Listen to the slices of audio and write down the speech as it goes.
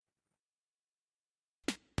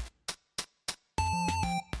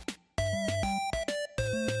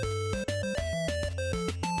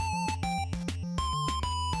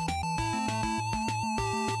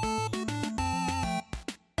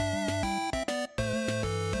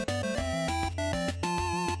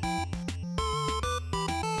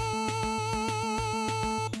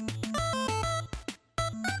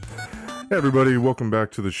Hey everybody, welcome back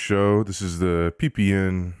to the show. This is the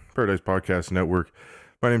PPN Paradise Podcast Network.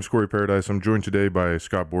 My name's Corey Paradise. I'm joined today by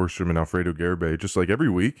Scott Borstrom and Alfredo Garibay, just like every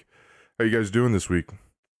week. How you guys doing this week?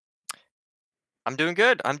 I'm doing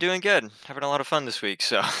good. I'm doing good. Having a lot of fun this week,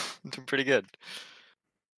 so I'm doing pretty good.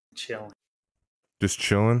 Chilling, Just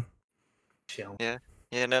chilling? chilling. Yeah.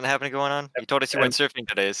 Yeah, nothing happening going on? You told us you went surfing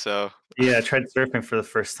today, so Yeah, I tried surfing for the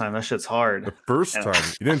first time. That shit's The hard. first Yeah. time?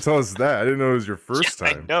 You didn't tell us that. I didn't know it was your first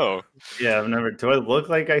I time. know. Yeah, I've never. Do I look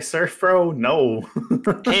like I surf, bro? No.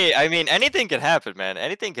 Hey, I mean, anything can happen, man.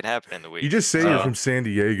 Anything can happen in the week. You just say you're Oh. from San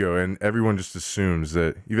Diego, and everyone just assumes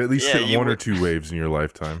that you've at least Yeah, hit you one or would- two waves in your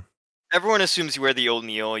lifetime. Everyone assumes you wear the old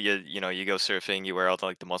Neil. You go surfing. You wear all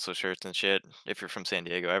the muscle shirts and shit. If you're from San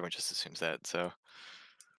Diego, everyone just assumes that. So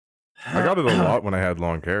I got it a lot when I had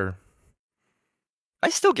long hair. I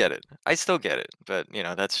still get it. But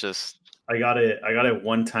that's just I got it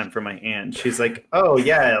one time from my aunt. She's like, "Oh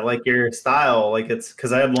yeah, like your style, like it's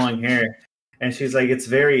because I had long hair." And she's like, it's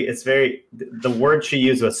very." The word she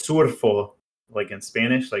used was surfo, like in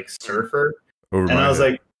Spanish, like surfer. Over And my I was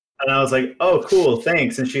head. like, "Oh, cool,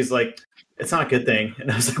 thanks." And she's like, "It's not a good thing."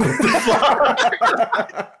 And I was like, "What the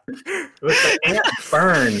fuck?" With the ant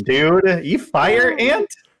burn, dude. You fire ant?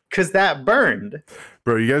 Because that burned.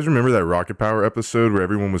 Bro, you guys remember that Rocket Power episode where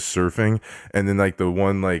everyone was surfing and then like the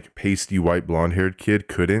one like pasty white blonde haired kid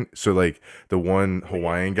couldn't? So like the one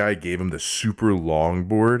Hawaiian guy gave him the super long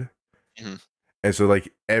board. Mhm. And so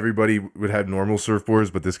like everybody would have normal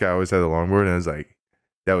surfboards, but this guy always had a longboard, and it was like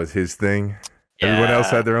that was his thing. Everyone else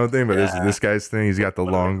had their own thing, but this is this guy's thing. He's got the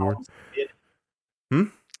What do they call longboard. him, Squid? Hmm?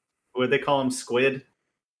 Would they call him Squid?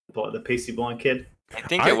 The pasty blonde kid? I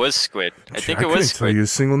think it was Squid. I think it couldn't was tell Squid. you a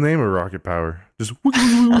single name of Rocket Power. Just wiggle,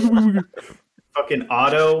 wiggle, wiggle, wiggle, wiggle. Fucking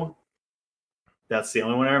Otto. That's the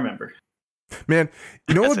only one I remember. Man,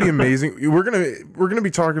 you know what would be amazing? We're gonna be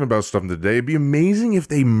talking about stuff today. It'd be amazing if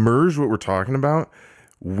they merge what we're talking about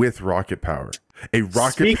with Rocket Power. A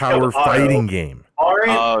Rocket Speaking Power of Otto. fighting game. Aren't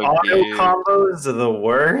Oh, auto dude. combos the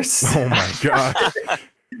worst? Oh my god.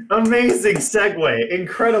 Amazing segue.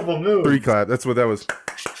 Incredible move. 3 clap. That's what that was.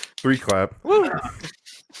 3 clap. Woo.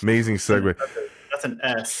 Amazing segue. That's an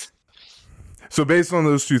S. So based on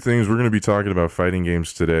those two things, we're going to be talking about fighting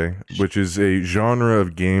games today, which is a genre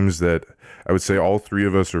of games that I would say all three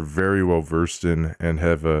of us are very well versed in and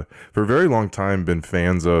have for a very long time been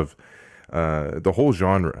fans of the whole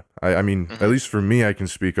genre. I mean, at least for me, I can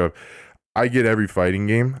speak of. I get every fighting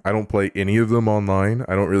game. I don't play any of them online.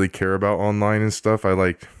 I don't really care about online and stuff. I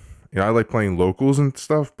like playing locals and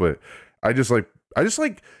stuff, but I just like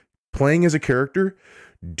playing as a character,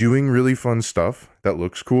 doing really fun stuff that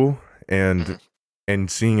looks cool, and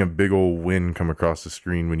seeing a big old win come across the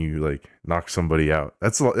screen when you like knock somebody out.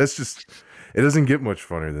 That's just it doesn't get much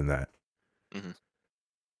funner than that.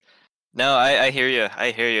 No, I hear you.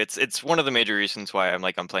 I hear you. It's one of the major reasons why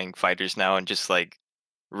I'm playing fighters now and just like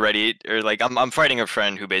ready or like I'm fighting a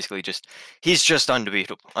friend who basically he's just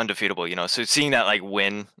undefeatable, you know. So seeing that like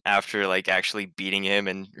win after like actually beating him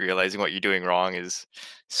and realizing what you're doing wrong is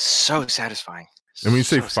so satisfying. And when you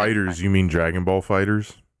say So fighters, satisfying. you mean Dragon Ball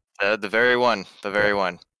fighters? The very one, the very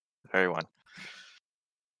one.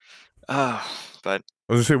 But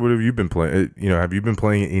I was gonna say, what have you been playing? You know, have you been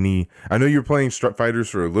playing any? I know you're playing Fighters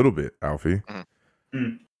for a little bit, Alfie.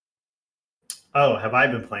 Oh, have I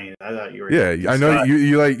been playing? I thought you were. Yeah, I know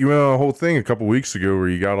you went on a whole thing a couple weeks ago where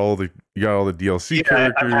you got all the DLC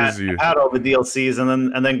characters. I had all the DLCs,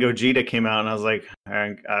 and then Gogeta came out, and I was like,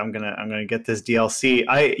 I'm gonna get this DLC.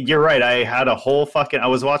 You're right. I had a whole fucking. I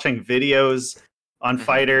was watching videos on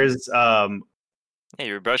fighters. hey,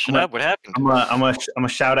 you were brushing up. What happened? I'm a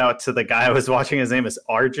shout out to the guy I was watching. His name is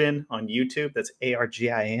Arjun on YouTube. That's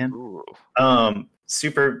Argin. Ooh.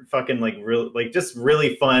 Super fucking just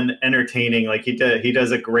really fun, entertaining. Like he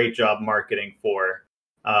does a great job marketing for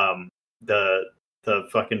the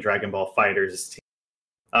fucking Dragon Ball Fighters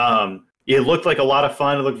team. It looked like a lot of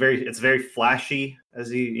fun. It's very flashy,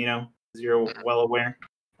 as you're well aware.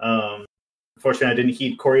 Unfortunately, I didn't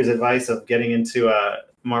heed Corey's advice of getting into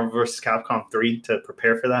Marvel vs. Capcom 3 to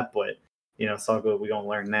prepare for that, but it's all good. We're gonna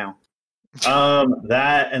learn now.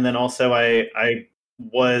 That, and then also I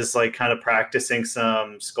was like kind of practicing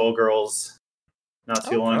some Skullgirls not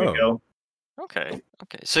too long ago. Okay.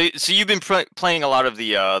 So you've been playing a lot of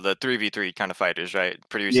the 3v3 kind of fighters, right?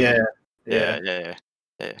 Producing. Yeah.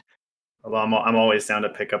 Although I'm always down to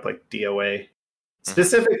pick up like DOA,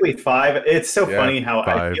 specifically 5. It's so funny how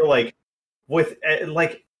 5. I feel like with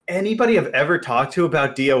like anybody I've ever talked to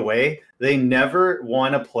about DOA, they never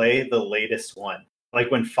want to play the latest one. Like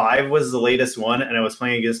when 5 was the latest one, and I was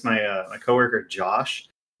playing against my my coworker Josh,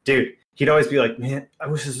 dude, he'd always be like, "Man, I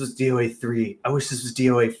wish this was DOA 3. I wish this was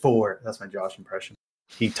DOA 4." That's my Josh impression.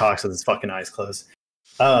 He talks with his fucking eyes closed.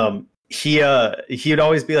 He'd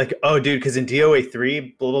always be like, "Oh, dude, because in DOA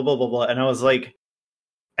 3, blah blah blah blah blah," and I was like,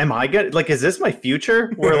 "Am I gonna like? Is this my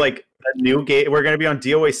future? Where like a new game? We're gonna be on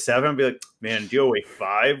DOA 7 and be like, man, DOA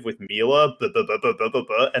 5 with Mila, blah, blah, blah, blah, blah, blah,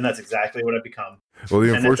 blah," and that's exactly what I've become. Well,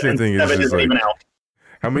 the unfortunate thing is like, out.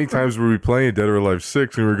 how many times were we playing Dead or Alive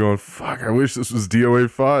 6 and we were going, "Fuck, I wish this was DOA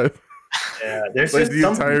 5." Yeah, there's like just the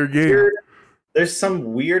entire game. There's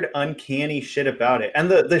some weird, uncanny shit about it. And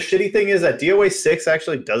the shitty thing is that DOA 6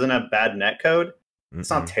 actually doesn't have bad netcode. It's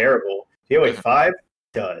not terrible. DOA 5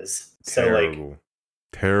 does. Terrible.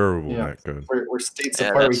 Terrible Yeah. netcode. We're states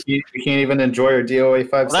apart. We can't even enjoy our DOA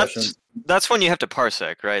 5 sessions. That's when you have to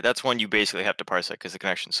parsec, right? That's when you basically have to parsec because the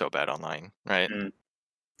connection's so bad online, right?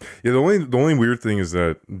 Yeah, the only weird thing is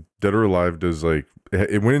that Dead or Alive does like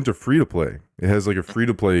it went into free to play. It has like a free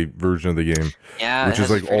to play version of the game, Yeah, which is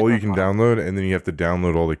like all you can download, and then you have to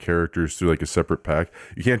download all the characters through like a separate pack.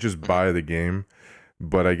 You can't just buy the game,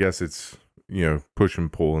 but I guess it's push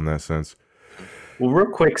and pull in that sense. Well, real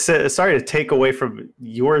quick, sorry to take away from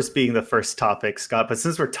yours being the first topic, Scott, but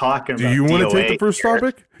since we're talking about Do you want to take the first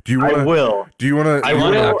topic? Do you want? I will. Do you want to? I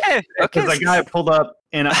will. Okay. Because I got it pulled up,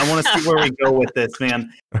 and I want to see where we go with this,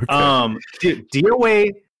 man. Okay. Dude,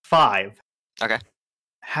 DOA 5 Okay.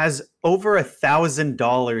 has over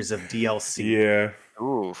 $1,000 of DLC. Yeah.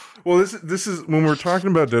 Ooh. Well, this is when we're talking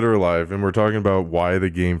about Dead or Alive and we're talking about why the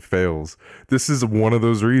game fails. This is one of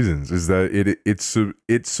those reasons. Is that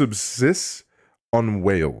it subsists on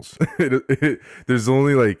whales. There's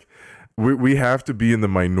only like we have to be in the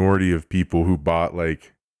minority of people who bought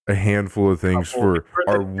like a handful of things for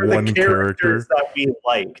our one the character that we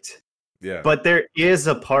liked. Yeah. But there is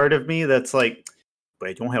a part of me that's like, but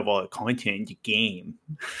I don't have all the content in the game.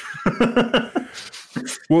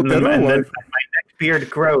 Well, Dead or and then Alive. my neck beard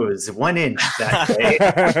grows 1 inch that day.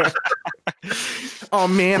 Oh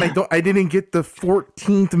man, I didn't get the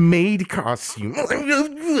 14th maid costume.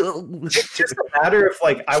 It's just a matter of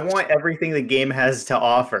like, I want everything the game has to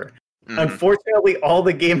offer. Mhm. Unfortunately, all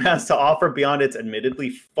the game has to offer beyond its admittedly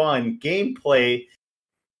fun gameplay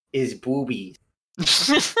is boobies.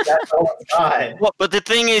 That's all it's got. Well, but the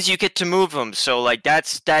thing is, you get to move them, so like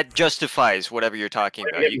that justifies whatever you're talking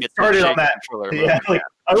about. You get started to on that. controller Yeah, move. like,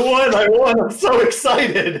 I won! I'm so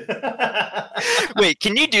excited. Wait,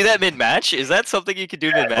 can you do that mid match? Is that something you can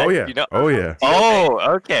do mid match? Oh yeah. You know? Oh yeah. Oh,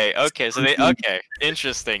 okay. So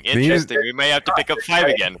interesting. We may have to pick up 5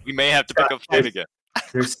 again.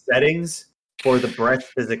 There's settings for the breath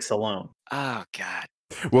physics alone. Oh god.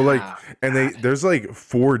 Well, like, Oh, and God. there's like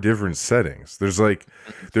 4 different settings. There's like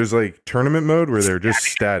tournament mode where they're just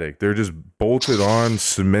static. They're just bolted on,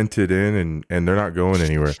 cemented in, and they're not going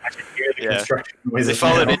anywhere. I can hear the Yeah. construction They noises.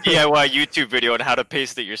 followed now. a DIY YouTube video on how to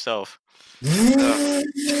paste it yourself.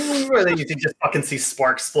 Where then you can just fucking see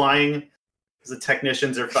sparks flying as the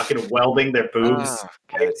technicians are fucking welding their boobs. Oh,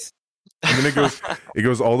 God. And then it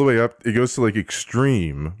goes all the way up. It goes to like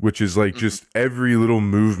extreme, which is like just every little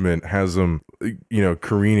movement has them,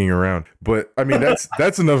 careening around. But I mean,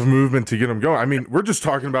 that's enough movement to get them going. I mean, we're just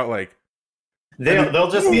talking about like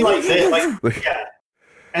They'll just be like, like yeah.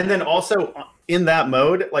 And then also in that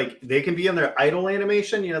mode, like they can be in their idle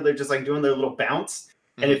animation. They're just like doing their little bounce.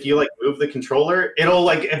 And if you like move the controller, it'll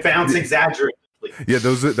like bounce exaggeratedly. yeah,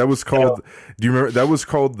 that was called. Do you remember that was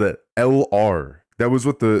called the LR? That was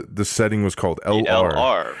what the setting was called, LR.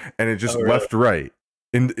 LR. And it just Oh, really?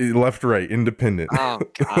 left right, independent. Oh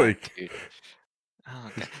god, Like- dude.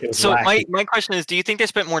 Oh, God. It was So wacky. my question is, do you think they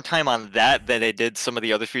spent more time on that than they did some of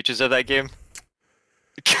the other features of that game?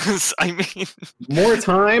 Because I mean, More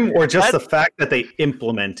time, or just the fact that they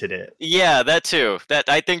implemented it. yeah, that too.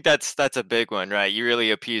 I think that's a big one, right? You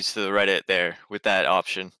really appease to the Reddit there with that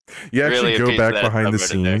option. You actually Really go appease back that behind the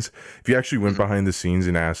subreddit there. scenes. If you actually went behind the scenes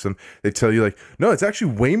and asked them, they tell you like, no, it's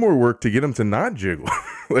actually way more work to get them to not jiggle.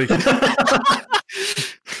 Like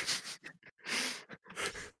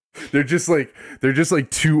they're just like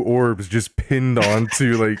 2 orbs just pinned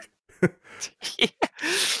onto like. Yeah.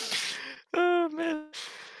 Oh man.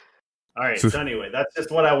 All right. So- So anyway, that's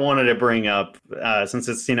just what I wanted to bring up, since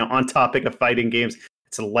it's on topic of fighting games.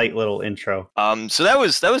 It's a light little intro. So that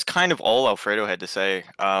was kind of all Alfredo had to say.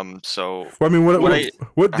 So Well, I mean, What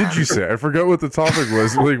what did you say? I forgot what the topic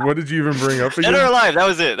was. Like, what did you even bring up again? Dead or Alive. That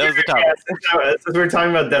was it. That was the topic. Since we were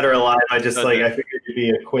talking about Dead or Alive, I just Okay. I figured it'd be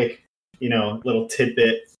a quick, little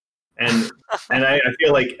tidbit, and I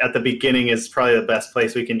feel like at the beginning is probably the best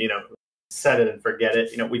place we can, set it and forget it.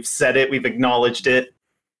 We've said it, we've acknowledged it.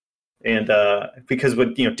 and because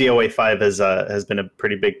with DOA 5 has been a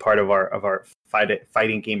pretty big part of our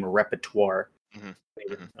fighting game repertoire. Mhm.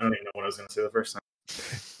 I don't even know what I was going to say the first time.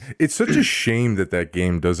 It's such a shame that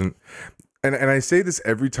game doesn't. And I say this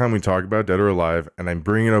every time we talk about Dead or Alive, and I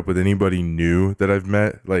bring it up with anybody new that I've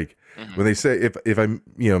met. Like when they say if I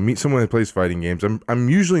meet someone that plays fighting games, I'm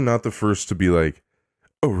usually not the first to be like,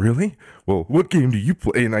 oh really? Well, what game do you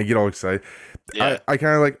play? And I get all excited. Yeah. I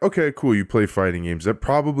kind of like, okay, cool, you play fighting games. That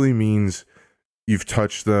probably means you've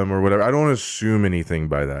touched them or whatever. I don't assume anything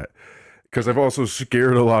by that. Because I've also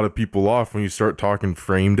scared a lot of people off when you start talking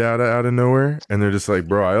frame data out of nowhere, and they're just like,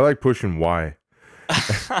 bro, I like pushing Y.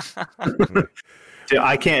 Dude,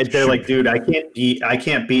 I can't. They're like, dude, I can't beat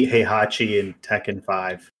Heihachi in Tekken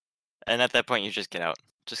 5. And at that point, you just get out.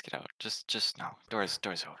 Just get out. Just no. Doors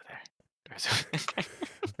over there. Doors over there.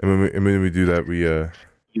 And when we do that, we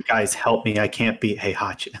You guys help me. I can't beat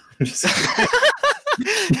Heihachi. I'm just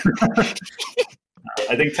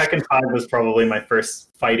I think Tekken 5 was probably my first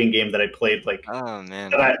fighting game that I played. Like, Oh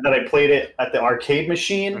man. that I played it at the arcade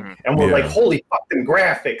machine, and was like, holy fucking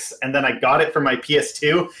graphics! And then I got it for my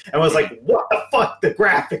PS2, and was like, what the fuck? The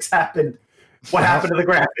graphics happened. What happened to the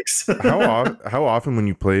graphics? how often when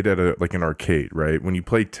you played at an arcade, right? When you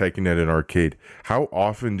played Tekken at an arcade, how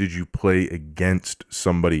often did you play against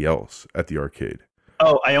somebody else at the arcade?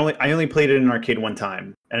 Oh, I only played it in an arcade one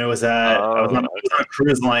time, and it was I was on a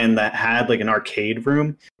cruise line that had like an arcade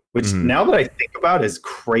room, which now that I think about is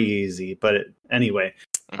crazy. But anyway,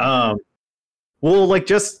 well, like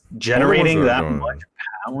just generating that much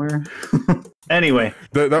power. Anyway,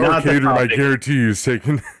 that arcade room, I guarantee you, is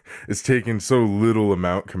taking so little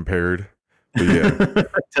amount compared. But yeah,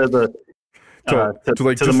 to the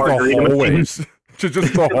hallways. To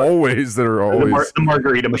just the hallways that are always the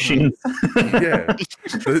margarita machines. Yeah,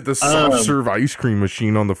 the soft serve ice cream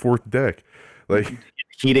machine on the fourth deck, like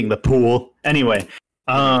heating the pool. Anyway,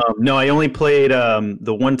 no, I only played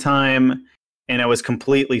the one time, and I was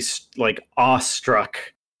completely like awestruck.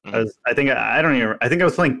 I think I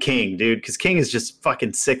was playing King, dude, because King is just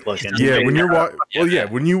fucking sick looking. Yeah, when you're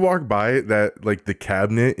when you walk by that, like the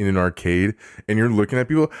cabinet in an arcade, and you're looking at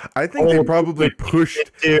people, I think they probably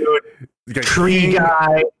pushed dude. Tree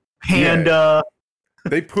guy, Panda. Yeah.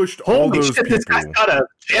 They pushed all those shit, people. This guy's got a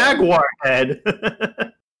jaguar head.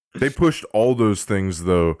 They pushed all those things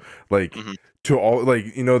though, like to all,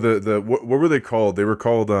 like the what were they called? They were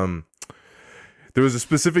called there was a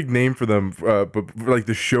specific name for them, but like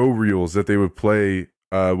the show reels that they would play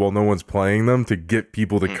while no one's playing them to get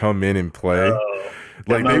people to come in and play.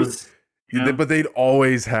 But they'd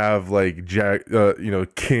always have like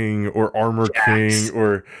King or Armor King,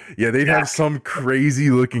 or they'd have some crazy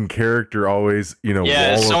looking character always,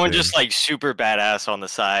 someone just like super badass on the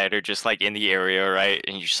side or just like in the area, right?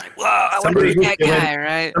 And you're just like, whoa, I want to be that guy,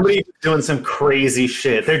 right? Somebody's doing some crazy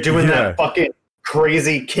shit. They're doing that fucking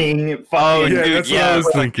crazy King. Oh yeah, dude, that's what I was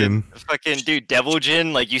thinking. Fucking dude, Devil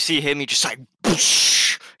Jin, like you see him, you just like,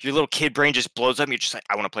 whoosh, your little kid brain just blows up. You're just like,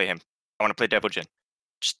 I want to play him. I want to play Devil Jin.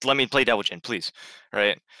 Just let me play Devil Jin, please.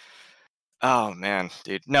 Right? Oh man,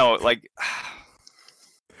 dude. No, like,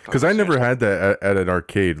 because I never had that at an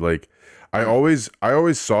arcade. Like, I always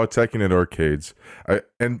saw Tekken at arcades.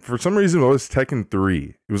 And for some reason it was Tekken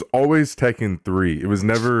 3. It was always Tekken 3. It was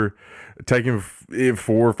never Tekken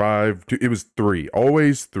 4 or 5. It was 3.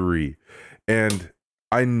 Always 3. And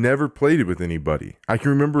I never played it with anybody. I can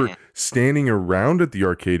remember standing around at the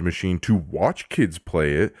arcade machine to watch kids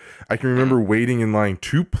play it. I can remember waiting in line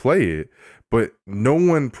to play it, but no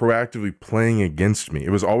one proactively playing against me. It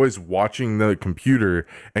was always watching the computer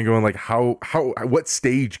and going like, what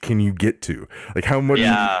stage can you get to? Like, how much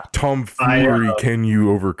tomfoolery can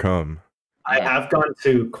you overcome? I have gone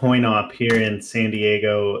to Coin Op here in San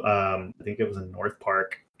Diego. I think it was in North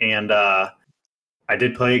Park, and I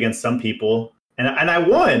did play against some people. And I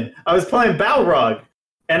won. I was playing Balrog,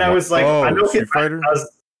 and I was like, I know Street Fighter.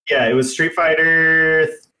 It was Street Fighter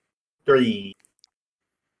 3,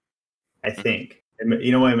 I think.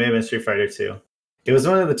 You know what? It may have been Street Fighter 2. It was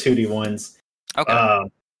one of the 2D ones. Okay.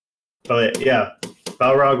 But yeah,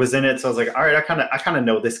 Balrog was in it, so I was like, all right, I kind of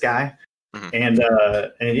know this guy, and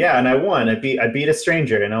I won. I beat a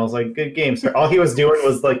stranger, and I was like, good game, sir. All he was doing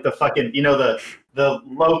was like the fucking, the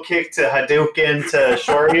low kick to Hadouken to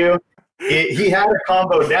Shoryu. He had a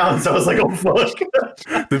combo down, so I was like, "Oh fuck!"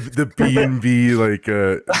 the B&B, like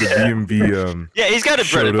the B&B. Yeah, he's got a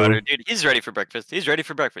bread and butter, dude. He's ready for breakfast. He's got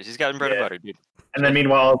bread and butter, dude. And then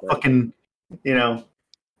meanwhile, fucking,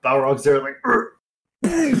 Balrog's there like.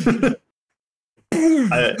 That's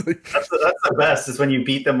the best is when you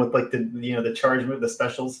beat them with like the charge move, the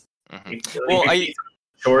specials. Well,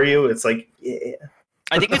 Shoryu, it's like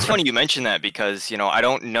I think it's funny you mentioned that because, I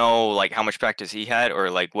don't know like how much practice he had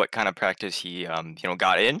or like what kind of practice he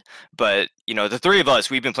got in, but the three of us,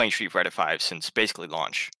 we've been playing Street Fighter 5 since basically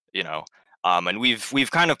launch. And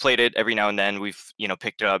we've kind of played it every now and then. We've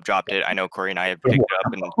picked it up, dropped it. I know Corey and I have picked it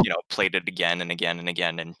up and played it again and again and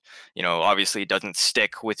again, and obviously it doesn't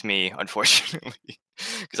stick with me, unfortunately,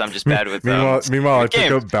 because I'm just bad with meanwhile I with pick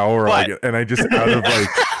games. up Balrog and I just out of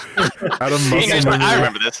muscle memory. I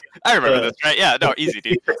remember this, right? Yeah, no, easy,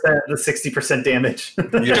 dude. The 60% damage.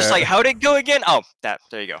 You're just like, how'd it go again? Oh,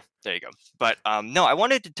 there you go. But no, I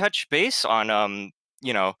wanted to touch base on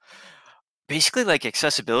basically like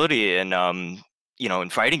accessibility and in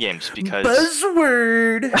fighting games because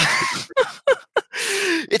buzzword.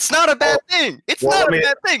 it's not a bad thing. It's not a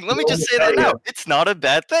bad thing. Let me just say that now. It's not a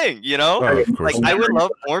bad thing, Oh, of course. Like I would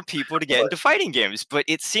love more people to get into fighting games, but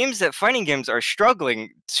it seems that fighting games are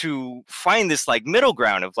struggling to find this like middle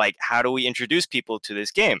ground of like, how do we introduce people to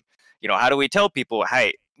this game? How do we tell people,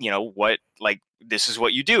 hey, what, like, this is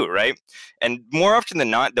what you do, right? And more often than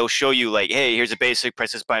not, they'll show you like, hey, here's a basic,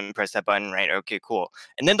 press this button, press that button, right? Okay, cool.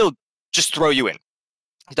 And then they'll just throw you in.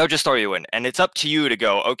 And it's up to you to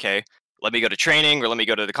go, okay, let me go to training or let me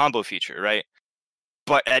go to the combo feature, right?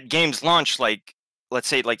 But at games launch, like, let's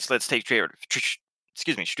take Street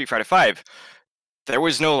Fighter 5, there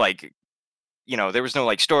was no like, there was no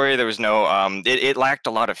like story, there was no it lacked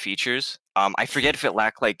a lot of features. I forget if it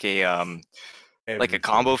lacked like a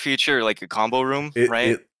combo feature, like a combo room,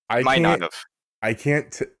 right? I might not have. I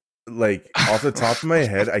can't like off the top of my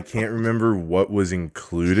head, I can't remember what was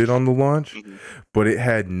included on the launch, but it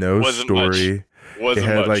had no story. It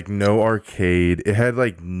had like no arcade. It had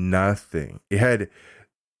like nothing. It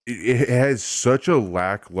had such a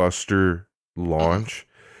lackluster launch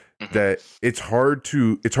that it's hard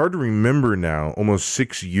to remember now, almost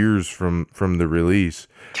 6 years from the release,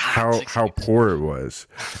 God, how poor it was.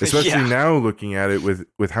 Especially now looking at it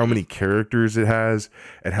with how many characters it has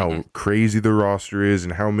and how crazy the roster is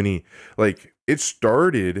and how many, like, it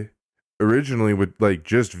started originally with like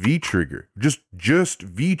just V-Trigger. Just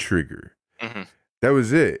V-Trigger. That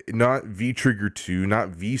was it. Not V-Trigger 2, not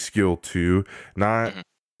V-Skill 2, not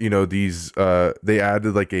these they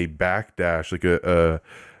added like a backdash, like a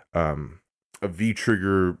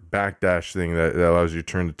V-Trigger backdash thing that allows you to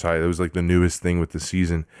turn the tide. That was like the newest thing with the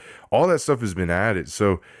season. All that stuff has been added.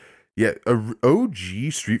 So yeah,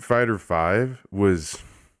 OG Street Fighter 5 was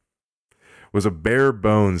a bare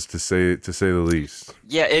bones to say the least.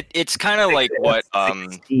 Yeah, it's kind of like what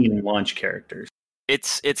 16 launch characters.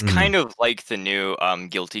 It's kind of like the new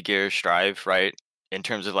Guilty Gear Strive, right? In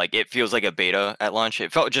terms of like, it feels like a beta at launch.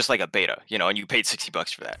 It felt just like a beta, and you paid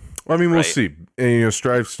 $60 for that. Well, I mean, we'll see. And,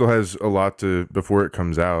 Strive still has a lot before it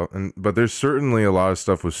comes out, but there's certainly a lot of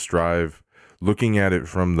stuff with Strive. Looking at it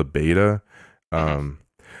from the beta,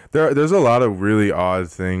 there's a lot of really odd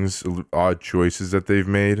things, odd choices that they've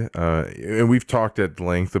made, and we've talked at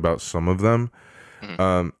length about some of them.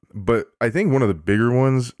 But I think one of the bigger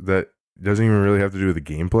ones that doesn't even really have to do with the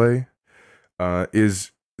gameplay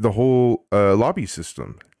is the whole lobby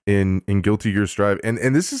system in Guilty Gear Strive, and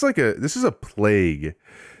this is a plague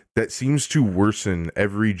that seems to worsen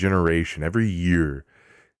every generation, every year.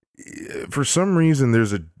 For some reason,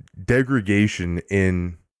 there's a degradation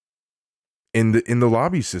in the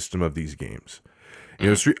lobby system of these games.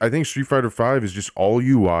 I think Street Fighter 5 is just all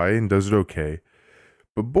UI and does it okay,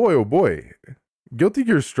 but boy, oh boy, Guilty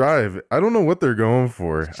Gear Strive, I don't know what they're going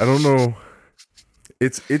for. I don't know.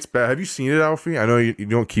 It's bad. Have you seen it, Alfie? I know you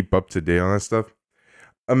don't keep up to date on that stuff.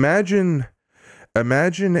 Imagine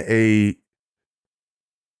a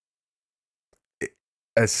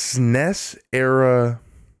SNES era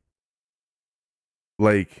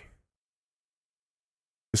like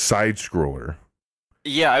side scroller.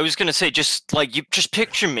 Yeah, I was gonna say just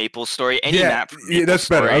picture Maple Story. Any map. Yeah, that's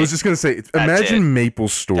better. I was just gonna say, imagine Maple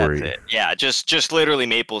Story. That's it. Yeah, just literally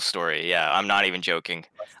Maple Story. Yeah, I'm not even joking.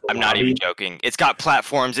 It's got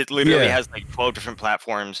platforms. It literally has like 12 different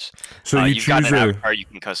platforms. So you've got an avatar you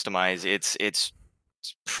can customize. It's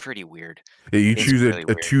pretty weird. Yeah, you choose a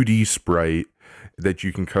 2D sprite that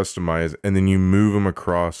you can customize, and then you move them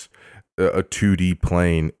across a 2D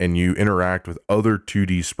plane, and you interact with other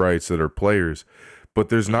 2D sprites that are players. But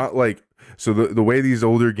there's not like, so the way these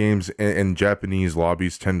older games and Japanese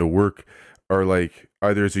lobbies tend to work are like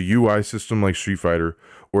either it's a UI system like Street Fighter,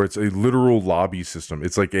 or it's a literal lobby system.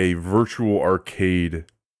 It's like a virtual arcade,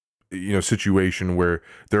 situation where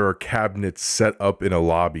there are cabinets set up in a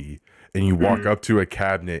lobby, and you walk up to a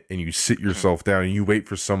cabinet and you sit yourself down and you wait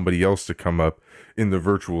for somebody else to come up in the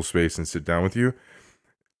virtual space and sit down with you.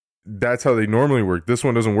 That's how they normally work. This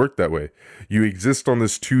one doesn't work that way. You exist on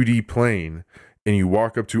this 2D plane, and you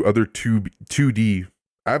walk up to other 2D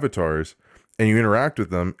avatars and you interact with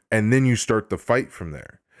them, and then you start the fight from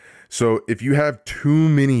there. So if you have too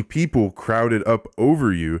many people crowded up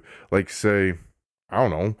over you, like say, I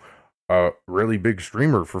don't know, a really big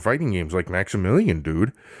streamer for fighting games like Maximilian,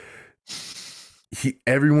 dude,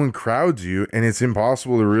 everyone crowds you, and it's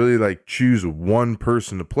impossible to really like choose one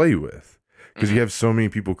person to play with because you have so many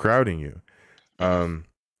people crowding you. So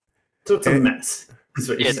it's a mess.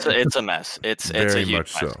 It's a mess. It's a huge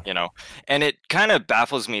mess, so. you know. And it kind of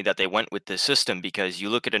baffles me that they went with this system, because you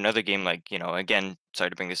look at another game like, you know, again, sorry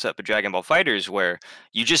to bring this up, but Dragon Ball FighterZ, where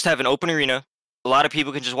you just have an open arena. A lot of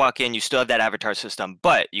people can just walk in. You still have that avatar system,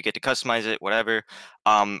 but you get to customize it, whatever.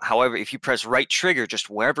 However, if you press right trigger just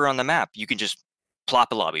wherever on the map, you can just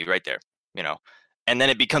plop a lobby right there, you know, and then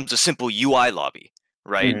it becomes a simple UI lobby,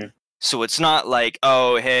 right? Mhm. So it's not like,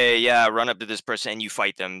 oh, hey, yeah, run up to this person and you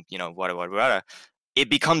fight them, you know, whatever. It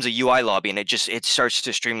becomes a UI lobby, and it starts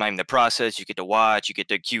to streamline the process. You get to watch, you get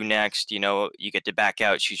to queue next, you know, you get to back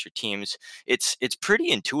out, choose your teams. It's pretty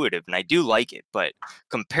intuitive, and I do like it. But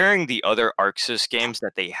comparing the other ArcSys games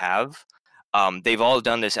that they have, they've all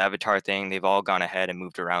done this avatar thing. They've all gone ahead and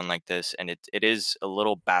moved around like this, and it is a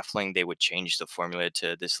little baffling they would change the formula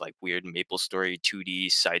to this like weird MapleStory 2D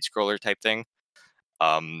side scroller type thing.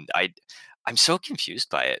 I'm so confused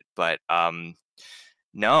by it, but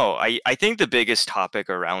no, I think the biggest topic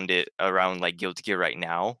around like Guilty Gear right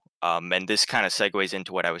now, and this kind of segues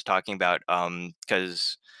into what I was talking about,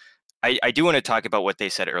 because I do want to talk about what they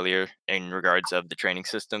said earlier in regards of the training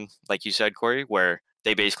system, like you said, Corey, where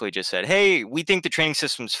they basically just said, hey, we think the training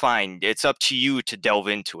system's fine. It's up to you to delve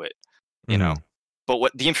into it, you know. But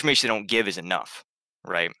what the information they don't give is enough,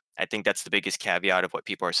 right? I think that's the biggest caveat of what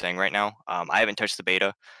people are saying right now. I haven't touched the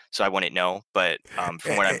beta, so I wouldn't know. But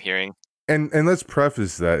from what I'm hearing, and let's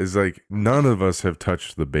preface that is like none of us have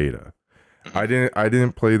touched the beta. I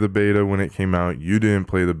didn't play the beta when it came out. You didn't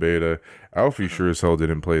play the beta. Alfie sure as hell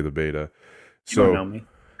didn't play the beta. So You don't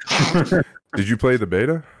know me. did you play the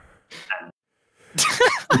beta?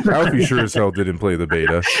 Alfie sure as hell didn't play the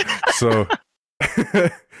beta. So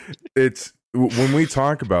it's when we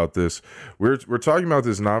talk about this, we're talking about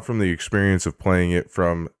this not from the experience of playing it,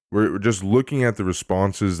 from we're just looking at the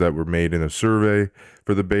responses that were made in a survey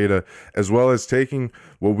for the beta, as well as taking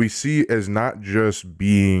what we see as not just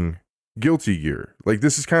being Guilty Gear. Like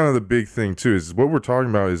this is kind of the big thing too, is what we're talking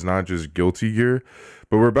about is not just Guilty Gear,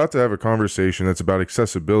 but we're about to have a conversation that's about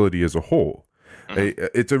accessibility as a whole.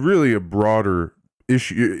 It's really a broader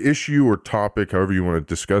issue or topic, however you want to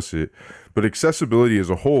discuss it, but accessibility as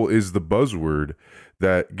a whole is the buzzword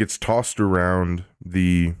that gets tossed around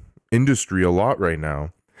the industry a lot right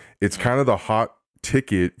now. It's kind of the hot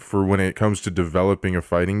ticket for when it comes to developing a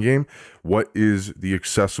fighting game. What is the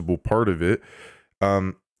accessible part of it?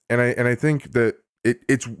 And I think that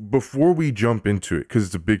it's before we jump into it, because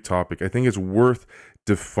it's a big topic, I think it's worth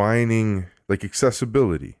defining like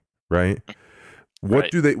accessibility, right?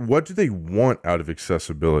 What do they want out of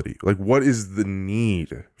accessibility? Like, what is the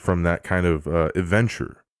need from that kind of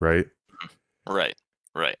adventure, right? Right.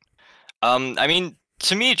 I mean,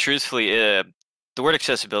 to me, truthfully, the word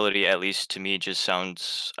accessibility, at least to me, just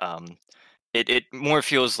sounds it more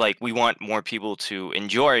feels like we want more people to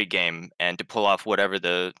enjoy a game and to pull off whatever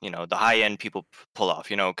the high end people pull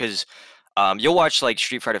off, you know, because you'll watch like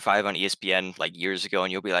Street Fighter 5 on ESPN like years ago,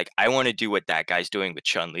 and you'll be like, I want to do what that guy's doing with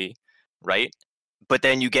Chun-Li, right? But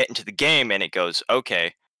then you get into the game and it goes,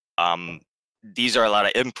 okay, these are a lot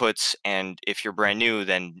of inputs, and if you're brand new,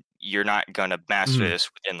 then you're not gonna master this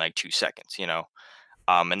within like 2 seconds, you know.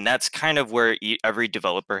 And that's kind of where every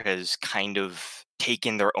developer has kind of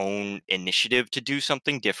taken their own initiative to do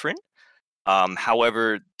something different.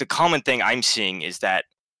 However, the common thing I'm seeing is that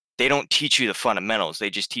they don't teach you the fundamentals;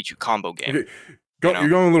 they just teach you combo game. Okay. You're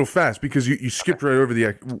going a little fast because you skipped right over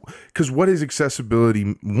because what is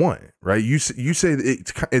accessibility want, right? You say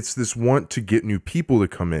that it's this want to get new people to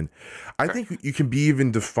come in. I think you can be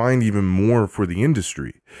even defined even more for the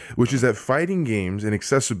industry, which is that fighting games and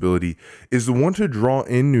accessibility is the one to draw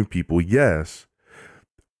in new people, yes.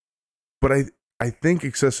 But I think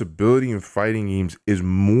accessibility in fighting games is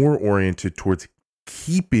more oriented towards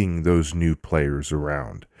keeping those new players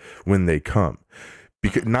around when they come.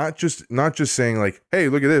 Because not just saying like, hey,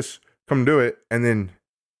 look at this, come do it, and then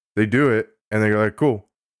they do it and they're like, cool,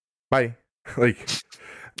 bye. Like,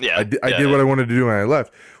 yeah, I did what I wanted to do when I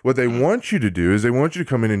left. What they want you to do is they want you to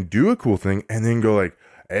come in and do a cool thing and then go like,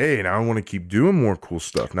 hey, now I want to keep doing more cool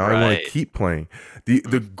stuff. Now I want to keep playing.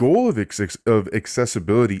 The goal of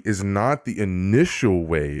accessibility is not the initial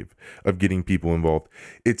wave of getting people involved.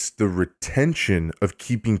 It's the retention of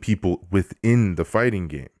keeping people within the fighting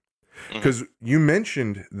game. Because you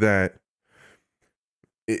mentioned that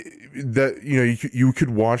you could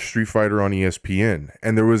watch Street Fighter on ESPN,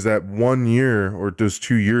 and there was that 1 year or those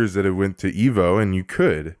 2 years that it went to Evo, and you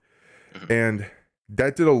could, and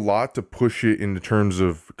that did a lot to push it in terms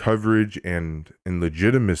of coverage and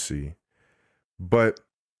legitimacy. But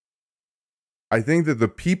I think that the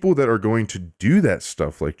people that are going to do that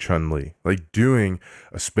stuff, like Chun-Li, like doing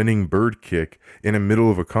a spinning bird kick in the middle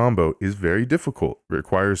of a combo, is very difficult. It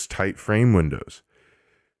requires tight frame windows.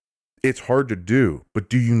 It's hard to do, but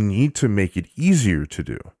do you need to make it easier to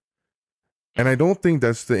do? And I don't think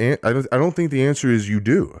that's I don't think the answer is you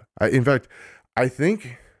do. In fact, I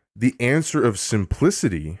think the answer of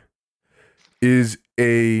simplicity is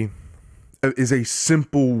a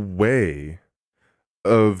simple way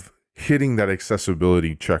of hitting that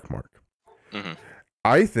accessibility check mark.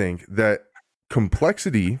 I think that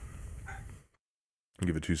complexity, I'll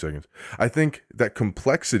give it 2 seconds. I think that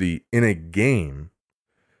complexity in a game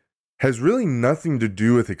has really nothing to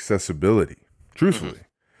do with accessibility, truthfully.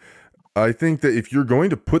 I think that if you're going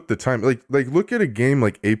to put the time, like look at a game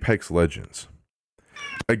like Apex Legends,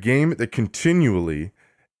 a game that continually,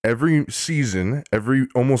 every season,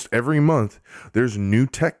 almost every month, there's new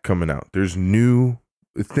tech coming out. There's new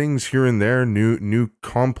things here and there, new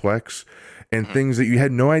complex, and things that you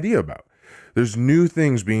had no idea about. There's new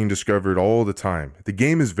things being discovered all the time. The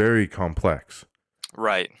game is very complex.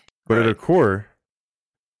 Right. But at a core,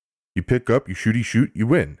 you pick up, you shoot, you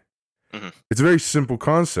win. It's a very simple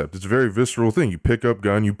concept. It's a very visceral thing. You pick up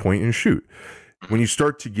gun, you point and shoot. When you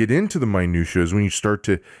start to get into the minutiae, when you start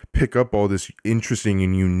to pick up all this interesting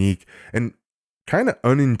and unique and kind of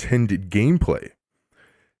unintended gameplay,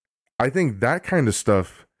 I think that kind of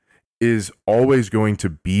stuff is always going to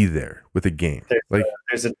be there with a game.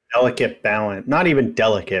 There's a delicate balance, not even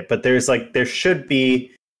delicate, but there should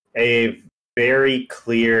be a very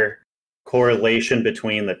clear correlation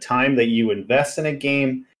between the time that you invest in a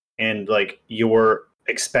game and like your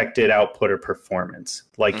expected output or performance.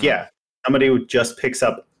 Like, yeah, somebody who just picks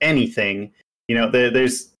up anything,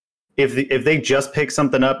 there's if they just pick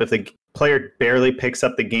something up, if the player barely picks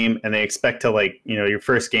up the game and they expect to your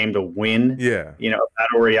first game to win, a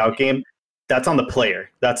battle royale game, that's on the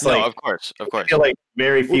player. That's of course. I feel like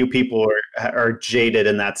very few people are jaded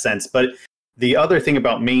in that sense. But the other thing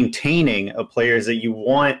about maintaining a player is that you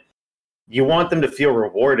want them to feel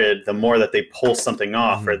rewarded the more that they pull something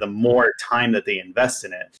off or the more time that they invest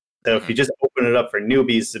in it. So if you just open it up for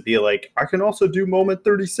newbies to be like, I can also do moment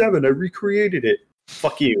 37, I recreated it.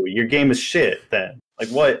 Fuck you. Your game is shit then. Like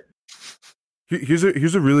what? Here's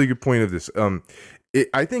a really good point of this.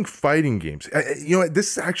 I think fighting games,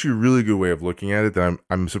 this is actually a really good way of looking at it that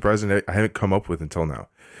I'm surprised that I haven't come up with until now.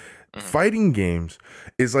 Fighting games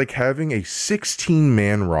is like having a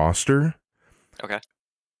 16-man roster. Okay.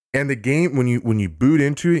 And the game, when you boot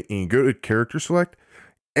into it and you go to character select,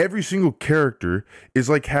 every single character is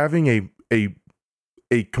like having a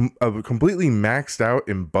completely maxed out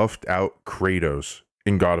and buffed out Kratos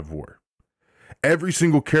in God of War. Every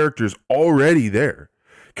single character is already there,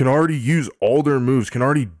 can already use all their moves, can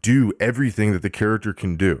already do everything that the character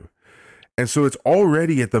can do. And so it's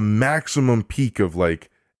already at the maximum peak of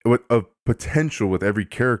of potential with every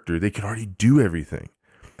character. They can already do everything.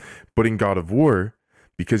 But in God of War,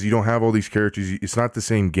 because you don't have all these characters, it's not the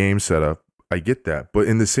same game setup. I get that. But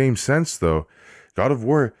in the same sense, though, God of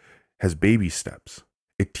War has baby steps.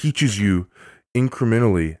 It teaches you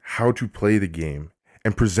incrementally how to play the game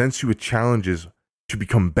and presents you with challenges to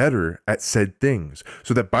become better at said things.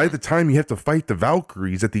 So that by the time you have to fight the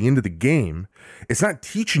Valkyries at the end of the game, it's not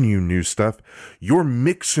teaching you new stuff. You're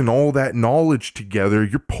mixing all that knowledge together.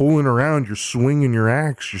 You're pulling around. You're swinging your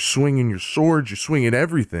axe. You're swinging your swords. You're swinging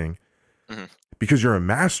everything because you're a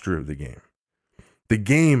master of the game. The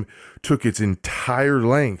game took its entire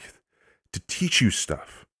length to teach you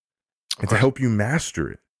stuff and to help you master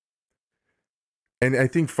it. And I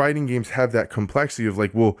think fighting games have that complexity of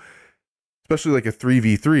especially like a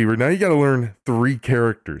 3v3, where now you got to learn 3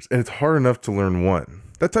 characters and it's hard enough to learn 1.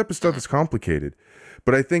 That type of stuff is complicated.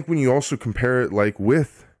 But I think when you also compare it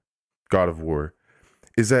with God of War,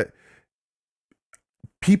 is that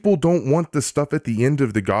people don't want the stuff at the end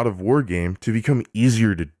of the God of War game to become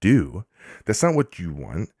easier to do. That's not what you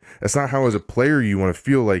want. That's not how, as a player, you want to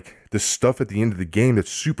feel like the stuff at the end of the game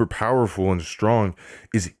that's super powerful and strong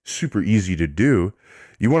is super easy to do.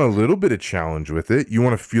 You want a little bit of challenge with it. You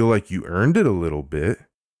want to feel like you earned it a little bit.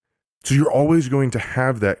 So you're always going to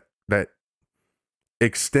have that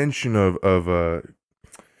extension or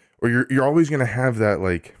you're always going to have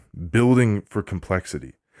that building for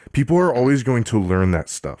complexity. People are always going to learn that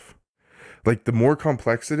stuff. The more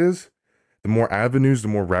complex it is, the more avenues, the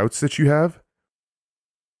more routes that you have,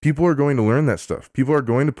 people are going to learn that stuff. People are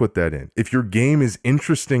going to put that in. If your game is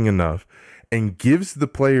interesting enough and gives the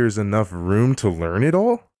players enough room to learn it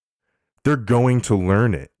all, they're going to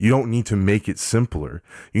learn it. You don't need to make it simpler.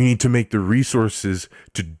 You need to make the resources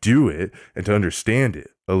to do it and to understand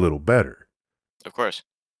it a little better. Of course.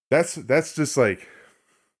 That's just like,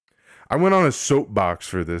 I went on a soapbox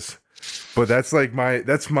for this, but that's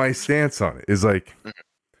my stance on it. Is like,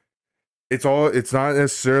 it's not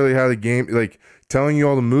necessarily how the game, like telling you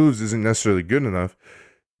all the moves isn't necessarily good enough.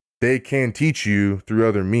 They can teach you through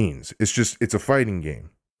other means. It's a fighting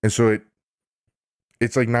game. And so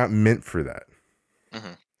it's like not meant for that.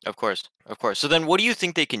 Of course. So then what do you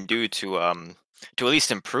think they can do to at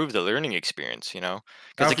least improve the learning experience, you know?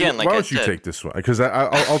 Because again, like why I don't you said, take this one? Because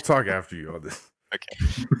I'll talk after you on this.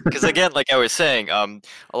 okay. Because again, like I was saying, a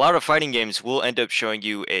lot of fighting games will end up showing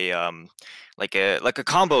you a like a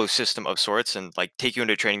combo system of sorts, and like take you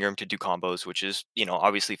into a training room to do combos, which is, you know,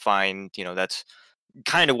 obviously fine. You know, that's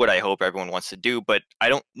kind of what I hope everyone wants to do. But I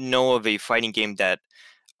don't know of a fighting game that,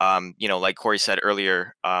 you know, like Corey said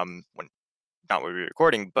earlier, when not when we were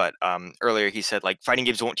recording, but earlier he said like fighting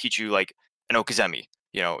games won't teach you like an Okizeme.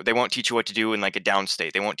 You know, they won't teach you what to do in like a down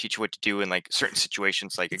state. They won't teach you what to do in like certain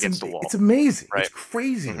situations, like against the wall. It's amazing. Right? It's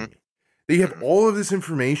crazy. That you have all of this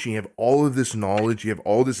information, you have all of this knowledge, you have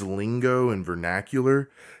all this lingo and vernacular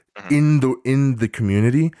in the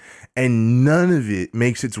community, and none of it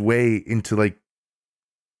makes its way into like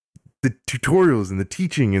the tutorials and the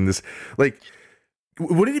teaching and this. Like,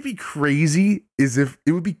 wouldn't it be crazy? It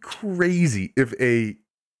would be crazy if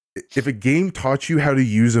a game taught you how to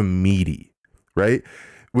use a meaty, right?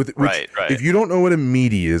 Right. If you don't know what a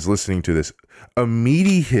meaty is, listening to this, a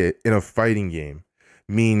meaty hit in a fighting game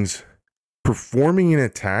means performing an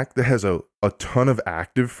attack that has a ton of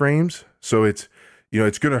active frames. So it's, you know,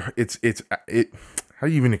 how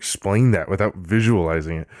do you even explain that without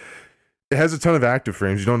visualizing it? It has a ton of active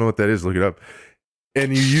frames. You don't know what that is, look it up.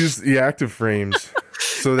 And you use the active frames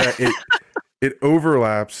so that it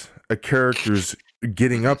overlaps a character's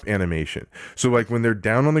getting up animation. So like when they're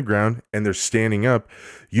down on the ground and they're standing up,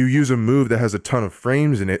 you use a move that has a ton of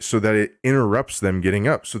frames in it so that it interrupts them getting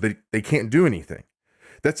up, so they can't do anything.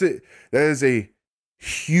 That's it. That is a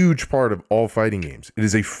huge part of all fighting games. It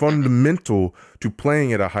is a fundamental to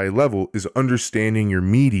playing at a high level, is understanding your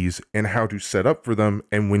meaties and how to set up for them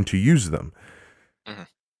and when to use them.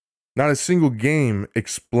 Not a single game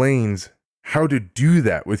explains how to do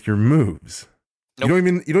that with your moves. Nope.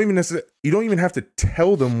 You don't even have to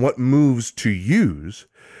tell them what moves to use.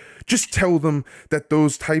 Just tell them that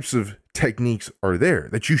those types of techniques are there,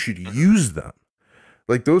 that you should use them.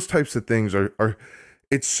 Like those types of things are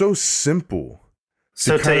it's so simple.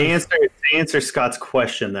 So to answer Scott's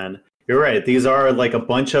question, then you're right. These are like a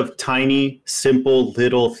bunch of tiny, simple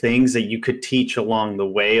little things that you could teach along the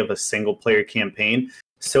way of a single player campaign.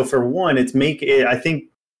 So for one, I think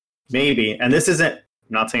maybe, and this isn't, I'm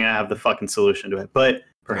not saying I have the fucking solution to it, but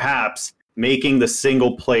perhaps making the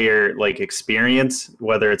single player like experience,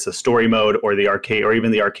 whether it's a story mode or the arcade or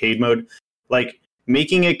even the arcade mode, like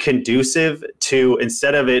making it conducive to,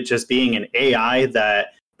 instead of it just being an AI that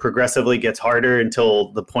progressively gets harder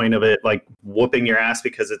until the point of it like whooping your ass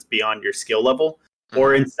because it's beyond your skill level,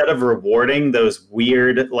 or instead of rewarding those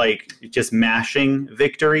weird like just mashing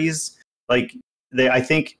victories, like I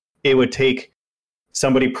think it would take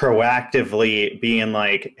somebody proactively being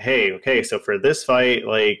like, hey, okay, so for this fight,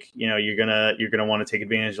 like, you know, you're gonna want to take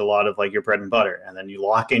advantage of a lot of like your bread and butter, and then you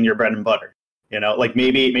lock in your bread and butter. You know, like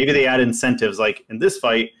maybe they add incentives, like in this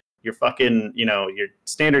fight, your fucking, you know, your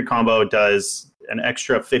standard combo does an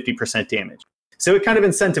extra 50% damage. So it kind of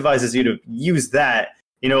incentivizes you to use that.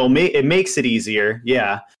 You know, it makes it easier,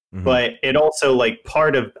 yeah. But it also, like,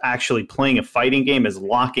 part of actually playing a fighting game is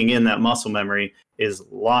locking in that muscle memory, is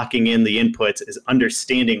locking in the inputs, is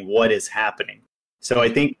understanding what is happening. So I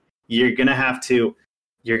think you're gonna have to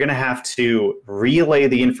relay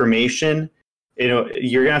the information. You know,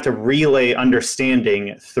 you're gonna have to relay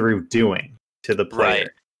understanding through doing to the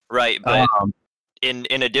player. Right. But in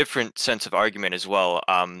a different sense of argument as well,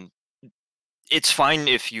 it's fine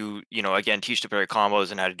if you know, again, teach the player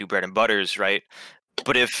combos and how to do bread and butters, right?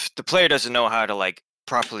 But if the player doesn't know how to like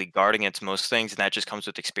properly guard against most things, and that just comes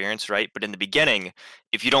with experience, right? But in the beginning,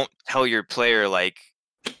 if you don't tell your player like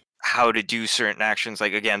how to do certain actions,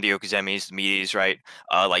 like again the Okizemis, the meaties, right?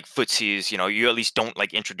 Like footsies, you know, you at least don't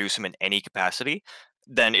like introduce them in any capacity,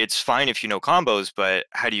 then it's fine if you know combos, but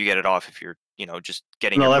how do you get it off if you're, you know, just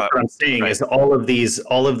getting that's what I'm saying, right? Is all of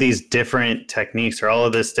these different techniques or all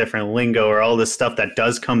of this different lingo or all this stuff that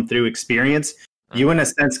does come through experience, you in a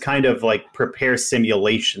sense kind of like prepare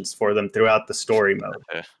simulations for them throughout the story mode.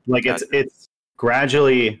 Okay. Like it's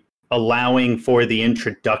gradually allowing for the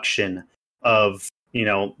introduction of, you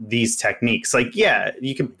know, these techniques. Like, yeah,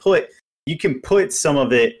 you can put some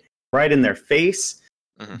of it right in their face,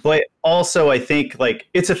 but also I think like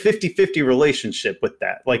it's a 50-50 relationship with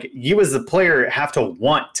that. Like, you as the player have to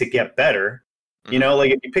want to get better. You know,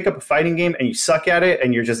 like if you pick up a fighting game and you suck at it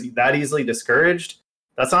and you're just that easily discouraged,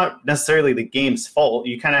 that's not necessarily the game's fault.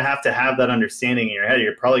 You kind of have to have that understanding in your head.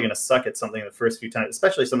 You're probably going to suck at something the first few times,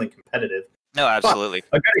 especially something competitive. No, absolutely.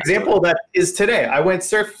 But a good example of that is today. I went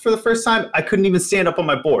surf for the first time. I couldn't even stand up on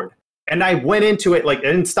my board. And I went into it, like, it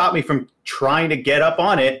didn't stop me from trying to get up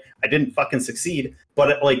on it. I didn't fucking succeed.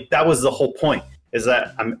 But, like, that was the whole point, is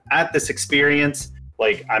that I'm at this experience.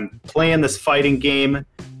 Like, I'm playing this fighting game.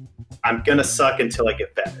 I'm going to suck until I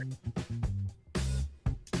get better.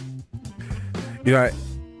 You know,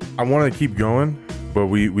 I want to keep going, but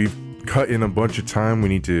we've cut in a bunch of time. We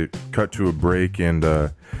need to cut to a break and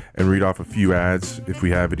read off a few ads if we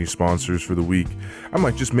have any sponsors for the week. I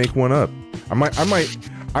might just make one up. I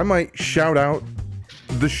might shout out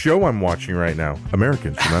the show I'm watching right now,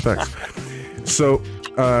 Americans from FX. So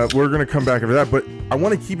we're gonna come back after that, but I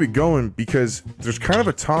want to keep it going because there's kind of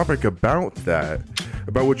a topic about that,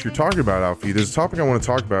 about what you're talking about, Alfie. There's a topic I want to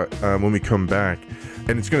talk about when we come back,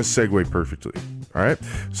 and it's gonna segue perfectly. All right,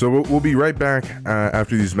 so we'll be right back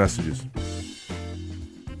after these messages.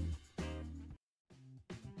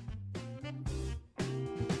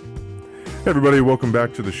 Hey everybody, welcome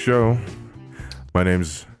back to the show. My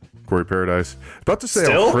name's Corey Paradise. About to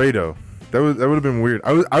say Alfredo. That would have been weird.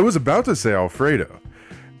 I was about to say Alfredo,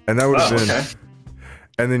 and that would have been. Okay.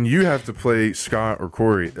 And then you have to play Scott or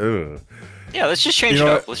Corey. Ugh. Yeah, let's just change it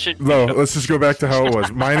up. Let's just go back to how it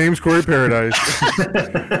was. My name's Corey Paradise.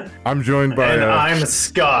 I'm joined by... And I'm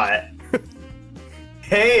Scott.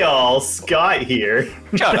 Hey all, Scott here.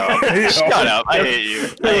 Shut up. Shut up. I hate you.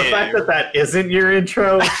 The fact that isn't your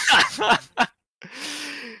intro.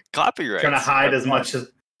 Copyright. Trying to hide as much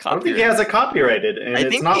as... I don't think he has it copyrighted. And I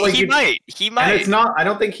think he might. He might. And it's not... I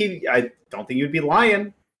don't think you'd be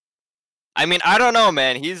lying. I mean, I don't know,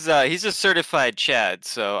 man. He's a certified Chad,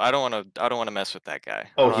 so I don't want to mess with that guy.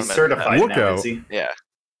 Oh, he's certified now, is he? Yeah.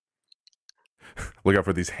 Look out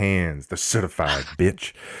for these hands. They're certified,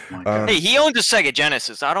 bitch. Hey, he owns a Sega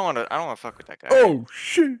Genesis. I don't want to fuck with that guy. Oh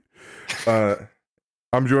shit. I'm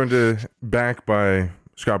joined back by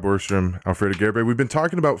Scott Borstrom, Alfredo Gerbe. We've been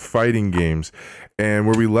talking about fighting games, and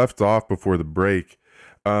where we left off before the break,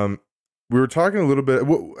 we were talking a little bit.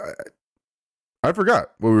 I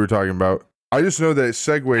forgot what we were talking about. I just know that it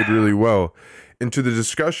segued really well into the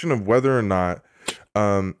discussion of whether or not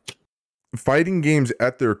fighting games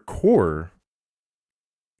at their core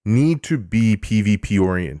need to be PvP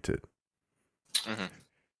oriented.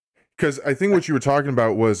 Because I think what you were talking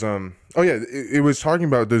about was, it was talking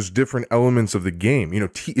about those different elements of the game. You know,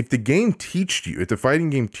 if the game teached you, if the fighting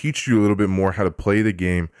game teached you a little bit more how to play the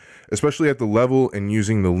game, especially at the level and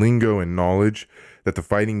using the lingo and knowledge that the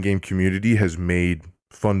fighting game community has made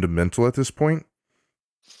fundamental at this point,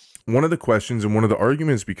 one of the questions and one of the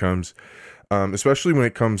arguments becomes, especially when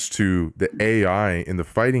it comes to the AI in the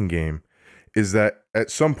fighting game, is that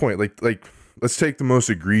at some point, like let's take the most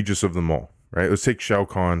egregious of them all, right? Let's take Shao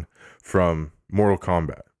Kahn from Mortal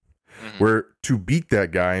Kombat, where to beat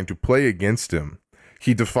that guy and to play against him,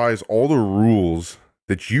 he defies all the rules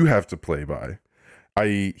that you have to play by,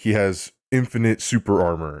 i.e. he has infinite super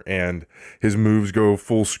armor and his moves go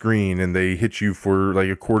full screen and they hit you for like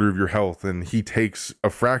a quarter of your health, and he takes a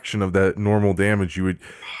fraction of that normal damage you would,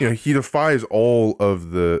 he defies all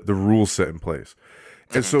of the rules set in place.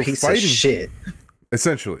 And so fighting shit.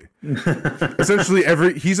 Essentially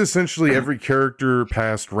he's essentially every character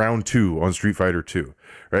past round 2 on Street Fighter 2,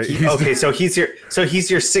 right? So he's your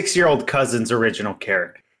 6-year-old cousin's original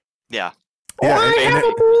character. Yeah. Yeah, I have a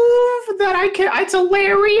move that it's a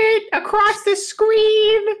lariat across the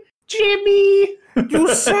screen, Jimmy.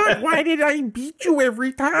 You suck. Why did I beat you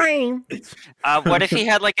every time? What if he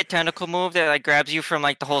had like a tentacle move that like grabs you from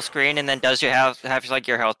like the whole screen and then does you have like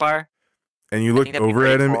your health bar? And you look over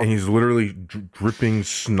at him, and he's literally dripping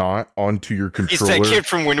snot onto your controller. He's that kid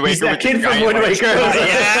from Wind Waker. He's that kid from Wind Waker.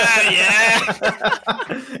 Yeah.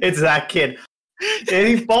 It's that kid. And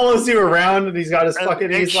he follows you around, and he's got his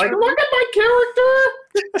fucking. He's like, "Look at my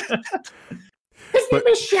character. His name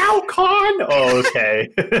is Shao Kahn." Oh, okay.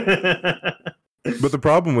 But the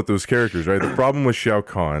problem with those characters, right? The problem with Shao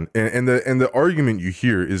Kahn, and the argument you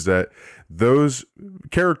hear is that those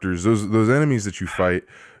characters, those enemies that you fight,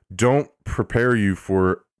 don't prepare you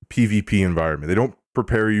for PvP environment. They don't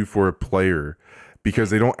prepare you for a player because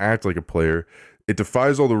they don't act like a player. It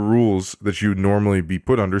defies all the rules that you would normally be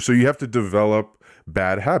put under. So you have to develop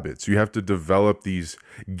bad habits. You have to develop these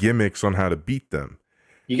gimmicks on how to beat them.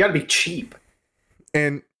 You got to be cheap.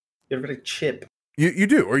 And You got to be chip. you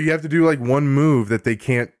do, or you have to do like one move that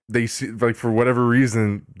they see, like for whatever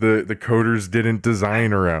reason the coders didn't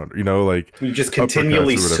design around, like You just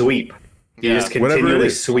continually uppercuts or whatever. sweep. You Yeah. just Whatever it continually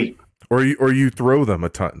is. sweep. or you throw them a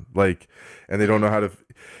ton, like, and they don't know how to.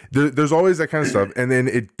 There's always that kind of stuff, and then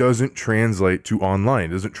it doesn't translate to online.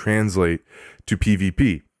 It doesn't translate to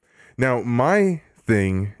PvP. Now, my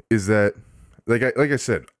thing is that, like I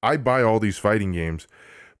said, I buy all these fighting games,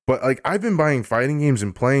 but like I've been buying fighting games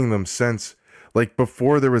and playing them since like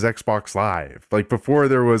before there was Xbox Live, like before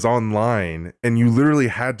there was online, and you literally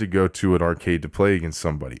had to go to an arcade to play against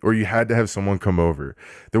somebody, or you had to have someone come over.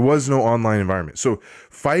 There was no online environment. So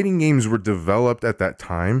fighting games were developed at that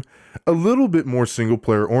time a little bit more single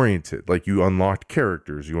player oriented. Like you unlocked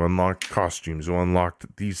characters, you unlocked costumes, you unlocked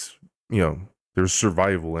these, there's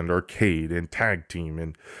survival and arcade and tag team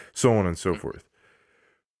and so on and so forth.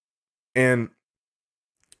 And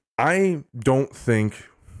I don't think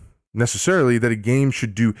necessarily that a game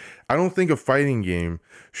should do. I don't think a fighting game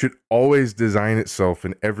should always design itself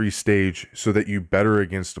in every stage so that you better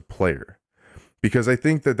against a player, because I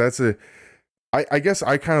think that that's I guess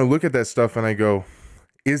I kind of look at that stuff and I go,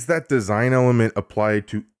 is that design element applied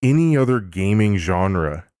to any other gaming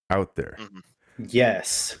genre out there?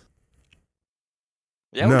 Yes.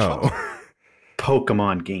 Yeah, No.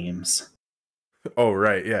 Pokemon games. Oh,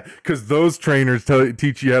 right. Yeah. Because those trainers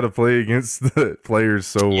teach you how to play against the players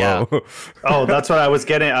so Yeah. well. Oh, that's what I was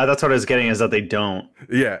getting. That's what I was getting is that they don't.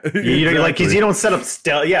 Yeah. Like, because you don't set up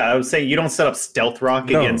stealth. Yeah, I was saying you don't set up stealth rock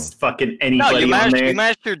No. against fucking No, anybody you on mashed, there. you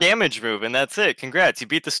mashed your damage move, and that's it. Congrats, you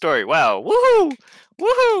beat the story. Wow, woohoo,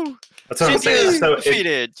 woohoo! That's what I'm saying. Cynthia's So it,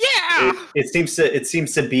 defeated. Yeah. it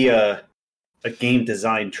seems to be a game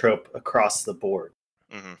design trope across the board.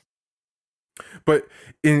 Mhm. But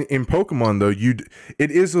in Pokemon though,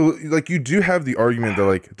 it is like you do have the argument that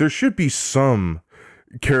like there should be some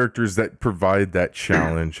characters that provide that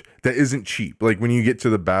challenge that isn't cheap. Like when you get to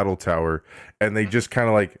the battle tower and they just kind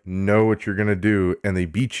of like know what you're gonna do and they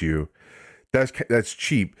beat you, that's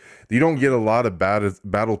cheap. You don't get a lot of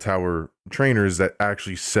battle tower trainers that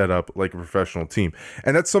actually set up like a professional team,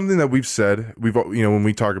 and that's something that we've said. When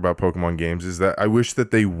we talk about Pokemon games, is that I wish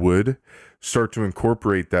that they would start to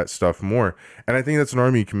incorporate that stuff more, and I think that's an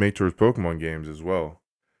argument you can make towards Pokemon games as well.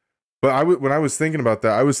 But when I was thinking about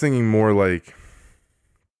that, I was thinking more like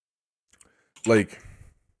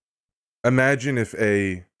imagine if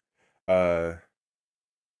I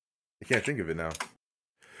can't think of it now.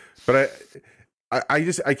 But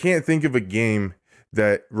I can't think of a game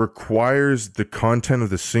that requires the content of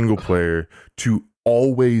the single player to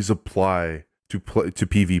always apply to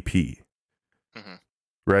PvP. Mhm.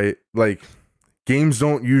 Right? Like games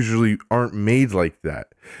aren't made like that.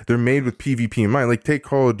 They're made with PvP in mind. Like take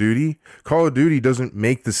Call of Duty. Call of Duty doesn't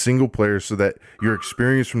make the single player so that your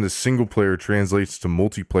experience from the single player translates to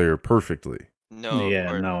multiplayer perfectly. No,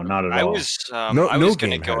 Yeah, or- no, not at I all. was No I was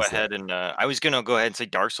gonna game go has ahead and say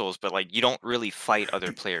Dark Souls, but like you don't really fight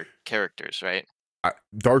other player characters, right?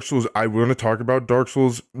 Dark Souls, I want to talk about Dark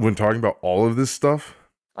Souls when talking about all of this stuff.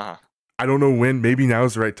 Uh I don't know when, maybe now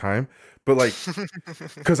is the right time, but like, huh.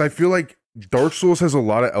 because I feel like Dark Souls has a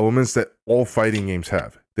lot of elements that all fighting games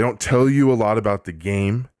have. They don't tell you a lot about the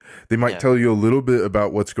game. They might Yeah. tell you a little bit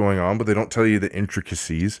about what's going on, but they don't tell you the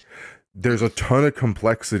intricacies. There's a ton of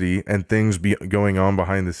complexity and things going on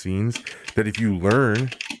behind the scenes that if you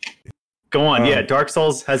learn, Go on. Yeah, Dark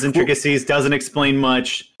Souls has intricacies, doesn't explain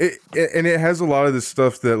much. and it has a lot of the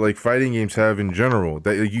stuff that like fighting games have in general,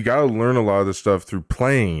 that like, you got to learn a lot of the stuff through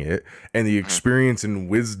playing it and the experience and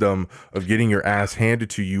wisdom of getting your ass handed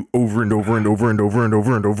to you over and over and over and over and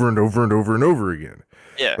over and over and over and over and over again.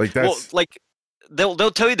 Yeah. Like, well, that's- like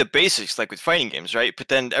they'll tell you the basics like with fighting games, right? But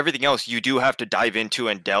then everything else you do have to dive into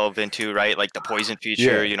and delve into, right? Like the poison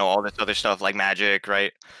feature, Yeah. all this other stuff like magic,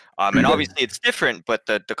 right? And obviously it's different, but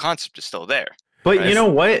the concept is still there. But Right. you know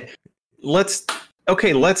what? Let's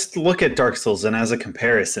look at Dark Souls and as a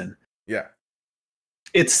comparison. Yeah.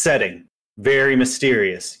 Its setting, very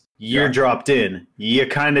mysterious. You're Yeah. dropped in. You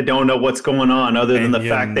kind of don't know what's going on other than And the you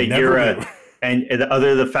fact that never you're do. and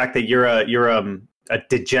other than the fact that you're a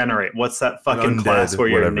degenerate. What's that fucking Undead, class where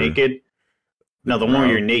you're whatever. naked? No, the one where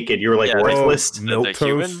you're naked. You're like Yeah, worthless. The Milquetoast?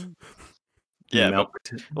 human? Yeah,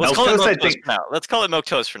 let's call it Milquetoast, I Milk Toast think. for now. Let's call it Milk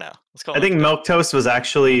Toast for now. Let's call it I think Milk Milquetoast was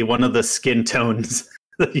actually one of the skin tones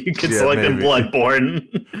that you could Yeah, select in maybe.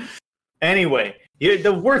 Bloodborne. Anyway,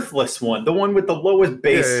 the worthless one, the one with the lowest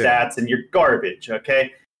base Yeah, yeah. stats, and you're garbage.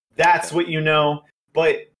 Okay, that's what you know.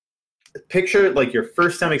 But picture like your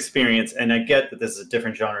first time experience, and I get that this is a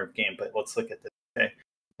different genre of game, but let's look at this.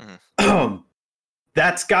 Okay,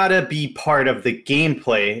 that's gotta be part of the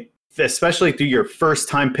gameplay, especially through your first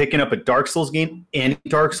time picking up a Dark Souls game. Any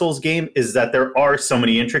Dark Souls game is that there are so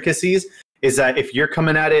many intricacies. Is that if you're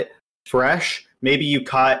coming at it fresh, maybe you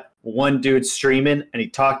caught one dude streaming and he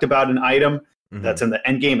talked about an item that's in the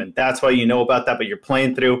end game, and that's why you know about that. But you're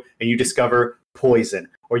playing through and you discover poison,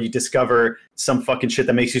 or you discover some fucking shit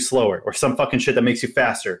that makes you slower, or some fucking shit that makes you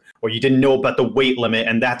faster, or you didn't know about the weight limit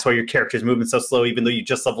and that's why your character's moving so slow even though you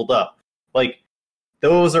just leveled up. Like,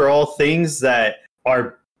 those are all things that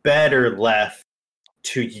are better left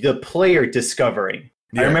to the player discovering.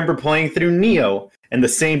 I remember playing through Neo and the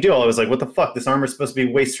same deal. I was like, what the fuck? This armor's supposed to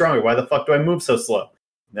be way stronger. Why the fuck do I move so slow?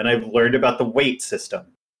 And then I learned about the weight system.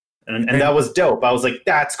 And that was dope. I was like,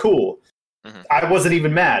 that's cool. I wasn't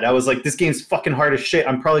even mad. I was like, this game's fucking hard as shit.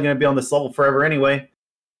 I'm probably going to be on this level forever anyway.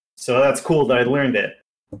 So that's cool that I learned it.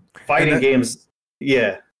 Fighting games,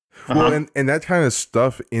 yeah. Well, and that kind of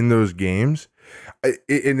stuff in those games,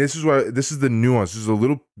 and this is the nuance. This is a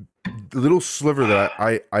little sliver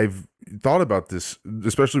that I've thought about this,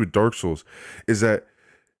 especially with Dark Souls, is that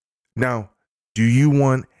now, do you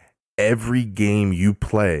want every game you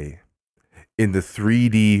play in the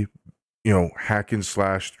 3D, hack and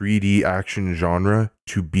slash 3D action genre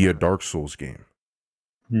to be a Dark Souls game?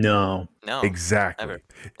 No. Exactly. Never.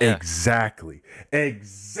 Yeah. Exactly.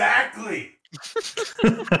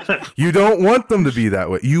 You don't want them to be that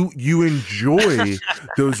way. You enjoy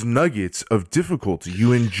those nuggets of difficulty.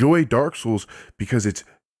 You enjoy Dark Souls because it's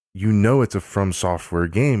a From Software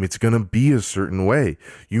game. It's going to be a certain way.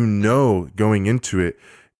 Going into it,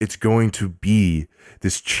 it's going to be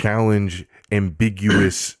this challenge,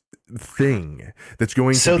 ambiguous thing that's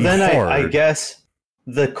going to be hard. So then I guess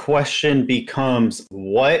the question becomes,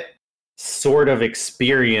 what sort of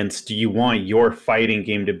experience do you want your fighting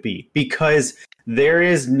game to be? Because there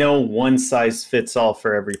is no one size fits all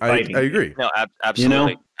for every fighting I agree. Game. No,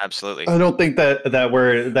 absolutely. Absolutely. I don't think that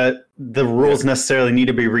the rules necessarily need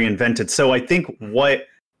to be reinvented. So I think what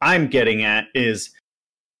I'm getting at is,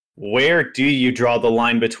 where do you draw the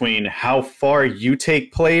line between how far you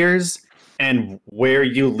take players and where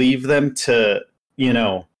you leave them to,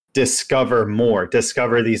 discover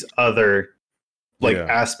these other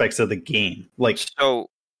aspects of the game? Like, so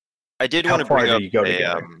I did want to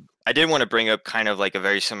bring up kind of like a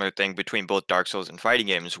very similar thing between both Dark Souls and fighting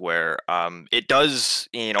games, where it does,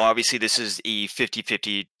 obviously this is a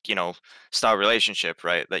 50-50, style relationship,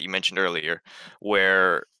 right, that you mentioned earlier,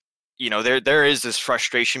 where, there is this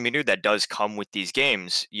frustration meter that does come with these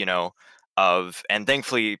games, and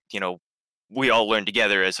thankfully, we all learn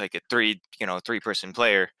together as like a three-person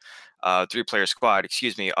player, three-player squad,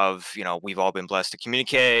 of, we've all been blessed to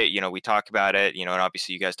communicate, we talk about it, and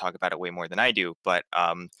obviously you guys talk about it way more than I do, but,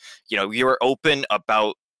 you're open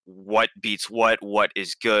about what beats what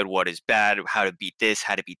is good, what is bad, how to beat this,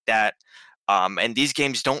 how to beat that. And these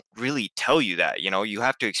games don't really tell you that, you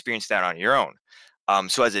have to experience that on your own.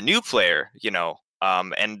 So as a new player,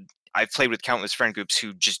 and I've played with countless friend groups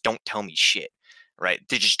who just don't tell me shit, right?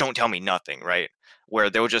 They just don't tell me nothing, right? Where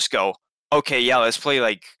they'll just go, okay, yeah, let's play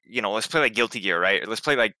like Guilty Gear, right? Let's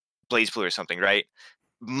play like BlazBlue or something, right?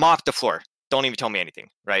 Mop the floor. Don't even tell me anything,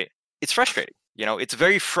 right? It's frustrating. It's a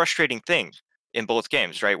very frustrating thing in both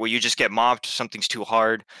games, right? Where you just get mobbed, something's too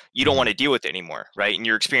hard, you don't want to deal with it anymore, right? And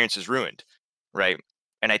your experience is ruined, right?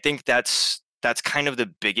 And I think that's kind of the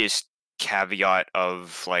biggest caveat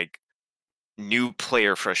of like new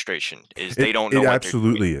player frustration is they don't know. It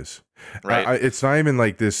absolutely is. Right. It's not even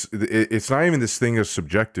like this. It's not even this thing that's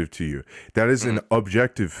subjective to you. That is an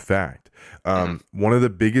objective fact. One of the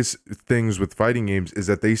biggest things with fighting games is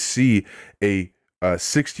that they see a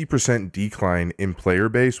 60% decline in player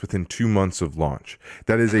base within 2 months of launch.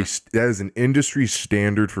 That is an industry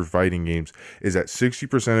standard for fighting games. Is that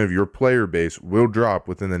 60% of your player base will drop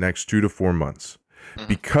within the next 2 to 4 months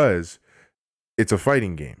because it's a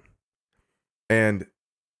fighting game. And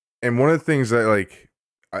one of the things that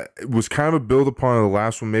it was kind of a build upon the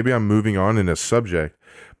last one. Maybe I'm moving on in a subject,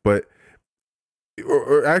 but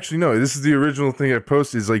or actually no, this is the original thing I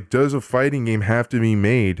posted. Is like, does a fighting game have to be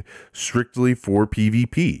made strictly for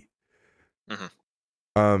PvP?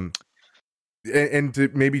 And to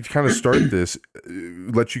maybe kind of start this,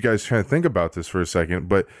 let you guys kind of think about this for a second.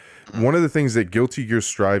 But one of the things that Guilty Gear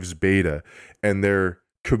Strive's beta and their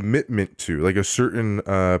commitment to, like a certain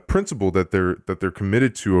principle that they're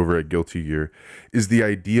committed to over at Guilty Gear, is the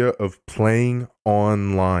idea of playing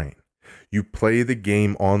online. You play the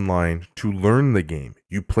game online to learn the game.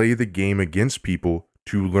 You play the game against people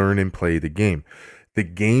to learn and play the game. The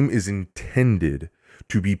game is intended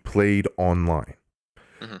to be played online.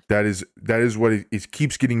 Mhm. That is what it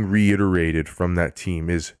keeps getting reiterated from that team,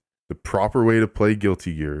 is the proper way to play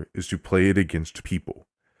Guilty Gear is to play it against people.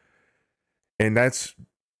 And that's,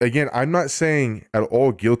 again, I'm not saying at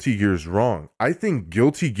all Guilty Gear is wrong. I think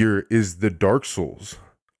Guilty Gear is the Dark Souls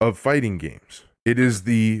of fighting games. It is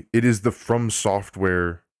the From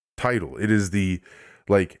Software title. It is the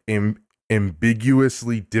like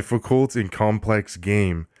ambiguously difficult and complex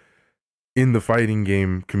game in the fighting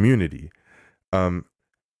game community. And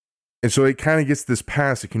so it kind of gets this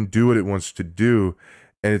pass. It can do what it wants to do,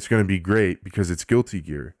 and it's going to be great because it's Guilty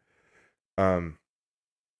Gear.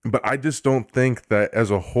 But I just don't think that as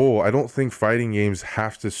a whole, I don't think fighting games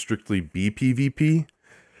have to strictly be PvP.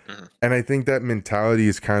 Mhm. And I think that mentality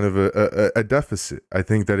is kind of a deficit. I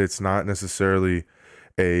think that it's not necessarily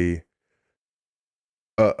a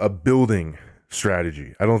building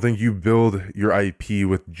strategy. I don't think you build your IP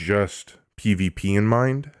with just PvP in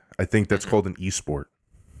mind. I think that's called an esport.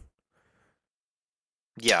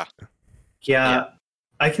 Yeah. Yeah,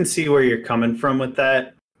 I can see where you're coming from with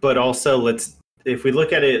that, but also let's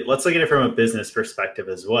look at it from a business perspective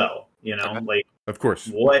as well. You know, Okay. like Of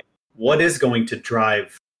course. what is going to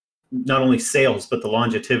drive not only sales but the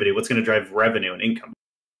longevity? What's going to drive revenue and income?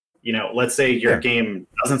 You know, let's say your game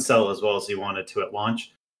doesn't sell as well as you wanted to at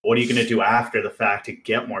launch. What are you going to do after the fact to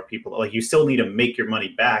get more people? Like, you still need to make your money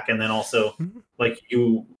back, and then also, like,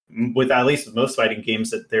 you, with at least most fighting games,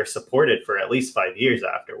 that they're supported for at least 5 years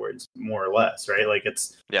afterwards, more or less, right? Like,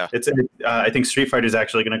 I think Street Fighter is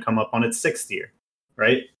actually going to come up on its 6th year,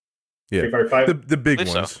 right? Yeah, Street Fighter 5. the big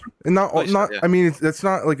Believe ones, so. and not. Believe so, yeah. I mean, that's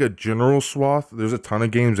not like a general swath. There's a ton of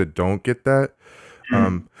games that don't get that.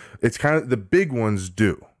 It's kind of the big ones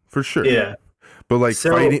do for sure. Yeah. But like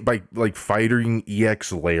So- fighting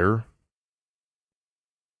EX Lair.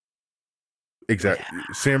 Exactly.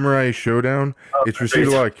 Samurai Showdown. It's received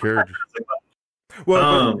a lot of characters.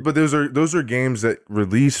 Well, but those are games that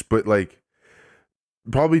release, but like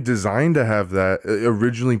probably designed to have that,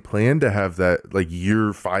 originally planned to have that like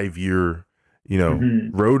 5 year,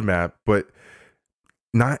 roadmap, but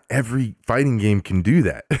not every fighting game can do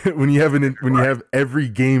that. when you have every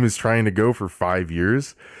game is trying to go for 5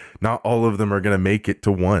 years, not all of them are going to make it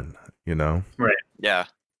to one, Right. Yeah.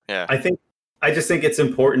 Yeah. I just think it's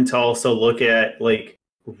important to also look at like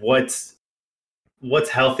what's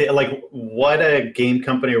healthy, like what a game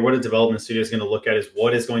company or what a development studio is going to look at is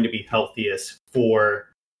what is going to be healthiest for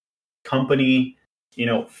company,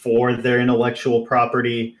 for their intellectual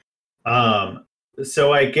property.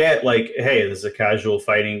 So I get like, hey, this is a casual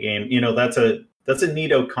fighting game. That's a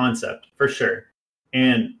neato concept for sure,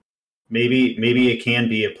 and maybe it can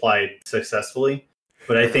be applied successfully.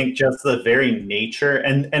 But I think just the very nature,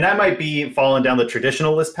 and that might be falling down the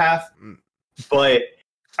traditionalist path, but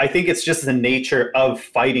I think it's just the nature of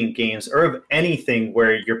fighting games or of anything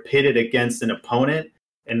where you're pitted against an opponent,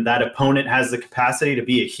 and that opponent has the capacity to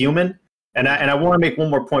be a human. And I want to make one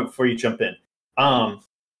more point before you jump in.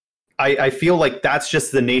 I feel like that's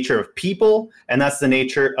just the nature of people, and that's the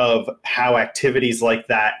nature of how activities like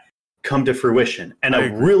that come to fruition. And a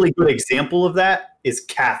really good example of that is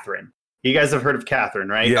Catherine. You guys have heard of Catherine,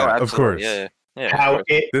 right? Yeah, Oh, of course. Yeah. How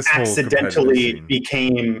it This whole accidentally competitive scene.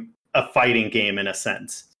 became a fighting game in a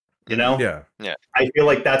sense. Yeah. I feel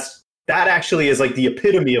like that actually is like the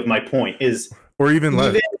epitome of my point, is Or even less,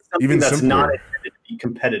 even something even that's not simpler. intended to be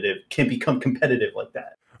competitive can become competitive like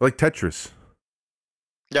that. Like Tetris,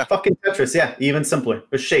 Fucking Tetris, yeah, even simpler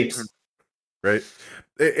with shapes. right?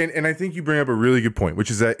 And I think you bring up a really good point,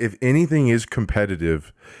 which is that if anything is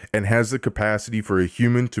competitive and has the capacity for a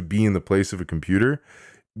human to be in the place of a computer,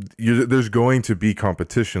 there's going to be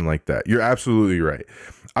competition like that. You're absolutely right.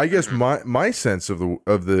 I guess my sense of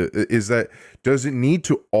the is that does it need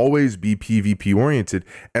to always be PvP oriented?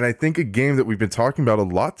 And I think a game that we've been talking about a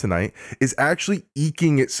lot tonight is actually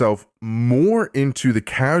eking itself more into the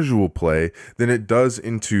casual play than it does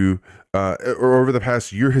into or over the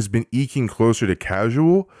past year has been eking closer to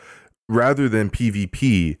casual rather than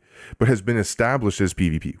PvP, but has been established as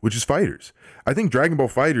PvP, which is fighters. I think Dragon Ball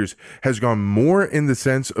FighterZ has gone more in the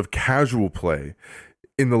sense of casual play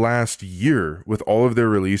in the last year with all of their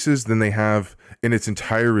releases than they have in its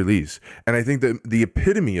entire release. And I think that the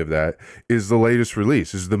epitome of that is the latest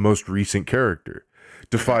release, is the most recent character.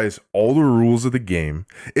 Defies all the rules of the game.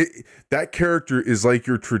 That character is like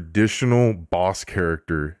your traditional boss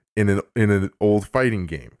character in an old fighting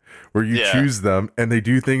game where you choose them and they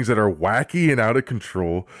do things that are wacky and out of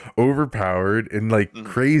control, overpowered and like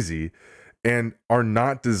crazy, and are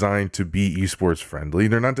not designed to be esports friendly.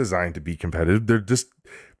 They're not designed to be competitive.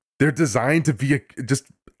 they're designed to be just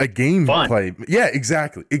a gameplay. Yeah,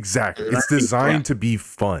 exactly. It's designed to be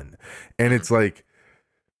fun, and it's like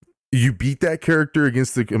you beat that character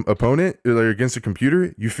against the opponent or against a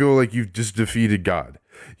computer, you feel like you've just defeated God.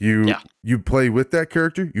 You play with that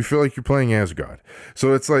character, you feel like you're playing as God.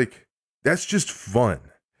 So it's like that's just fun,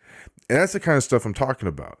 and that's the kind of stuff I'm talking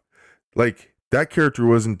about. Like that character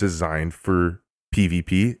wasn't designed for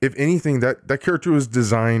PvP. If anything, that character was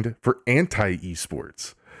designed for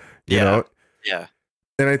anti-esports. You know? Yeah.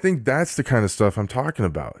 And I think that's the kind of stuff I'm talking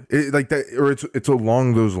about. Like that, or it's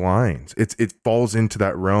along those lines. It falls into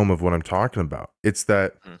that realm of what I'm talking about. It's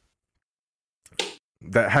that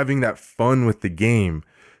that having that fun with the game,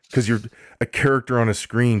 because you're a character on a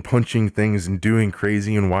screen punching things and doing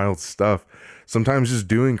crazy and wild stuff. Sometimes just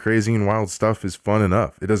doing crazy and wild stuff is fun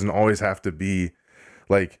enough. It doesn't always have to be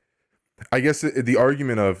like, I guess the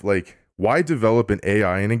argument of like, why develop an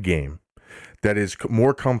AI in a game that is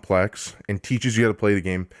more complex and teaches you how to play the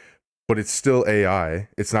game, but it's still AI.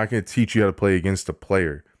 It's not going to teach you how to play against a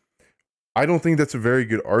player. I don't think that's a very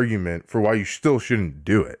good argument for why you still shouldn't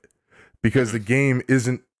do it, because the game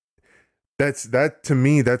isn't. That to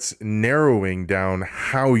me, that's narrowing down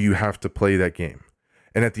how you have to play that game.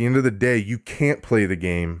 And at the end of the day, you can't play the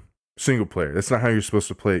game single player. That's not how you're supposed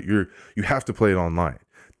to play it. You have to play it online.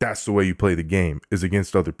 That's the way you play the game, is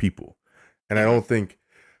against other people. And I don't think,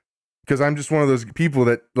 because I'm just one of those people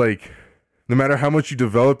that, like, no matter how much you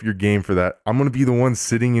develop your game for that, I'm going to be the one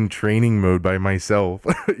sitting in training mode by myself,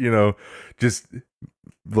 you know, just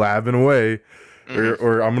labbing away.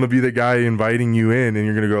 Or I'm going to be the guy inviting you in and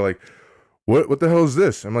you're going to go like, what the hell is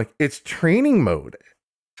this? I'm like, it's training mode.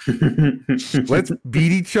 Let's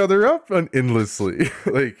beat each other up endlessly.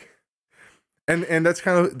 Like, and that's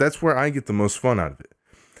where I get the most fun out of it.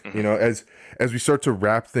 You know, as we start to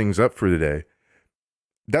wrap things up for today,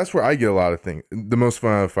 that's where I get a lot of things. The most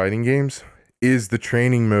fun out of fighting games is the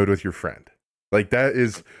training mode with your friend. Like, that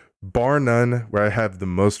is bar none where I have the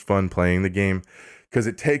most fun playing the game, because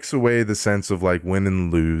it takes away the sense of like win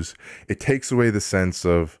and lose. It takes away the sense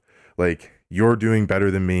of like, you're doing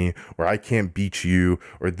better than me, or I can't beat you,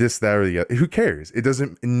 or this, that, or the other. Who cares? It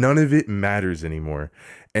doesn't, none of it matters anymore.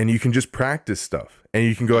 And you can just practice stuff, and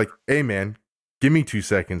you can go like, hey man, give me 2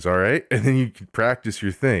 seconds. All right. And then you can practice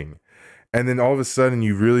your thing. And then all of a sudden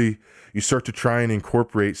you start to try and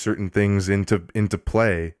incorporate certain things into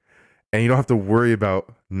play, and you don't have to worry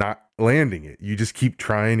about not landing it. You just keep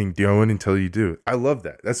trying and going until you do. I love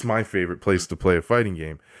that. That's my favorite place to play a fighting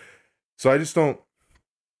game. So I just don't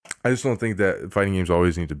think that fighting games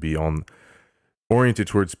always need to be oriented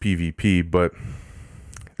towards PvP, but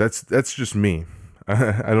that's just me.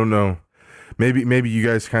 I don't know. Maybe you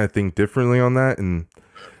guys kind of think differently on that, and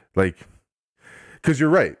like, because you're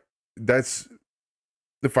right. That's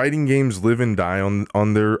the fighting games live and die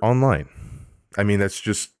on their online. I mean, that's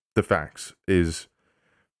just the facts. Is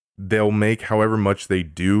they'll make however much they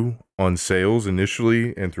do on sales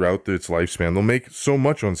initially and throughout its lifespan. They'll make so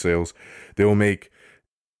much on sales. They will make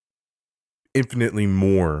infinitely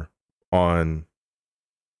more on,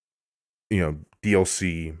 you know,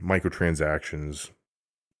 DLC, microtransactions,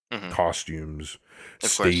 costumes,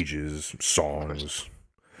 stages, songs,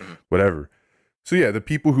 whatever. So yeah, the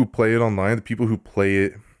people who play it online, the people who play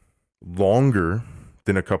it longer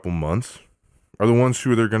than a couple months, are the ones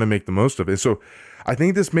who they're going to make the most of it. So I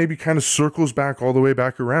think this maybe kind of circles back all the way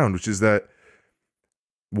back around, which is that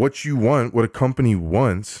what you want, what a company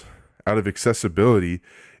wants out of accessibility,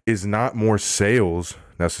 is not more sales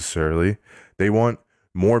necessarily. They want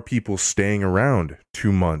more people staying around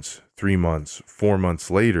 2 months, 3 months, 4 months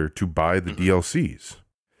later to buy the DLCs.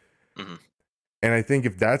 And I think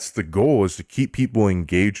if that's the goal, is to keep people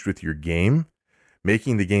engaged with your game,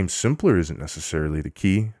 making the game simpler isn't necessarily the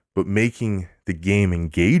key, but making the game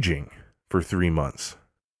engaging for 3 months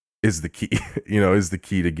is the key, you know, is the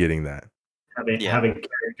key to getting that. Having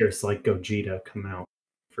characters like Gogeta come out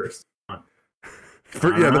first.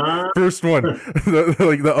 The first one,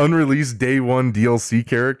 the unreleased day one DLC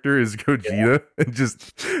character is Gogeta, and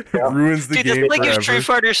just ruins the game. It's like forever. If Street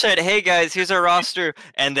Fighter said, "Hey guys, here's our roster,"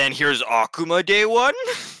 and then here's Akuma day one,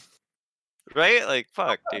 right? Like,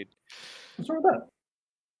 fuck, dude. What's wrong with that?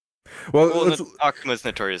 Well, Akuma's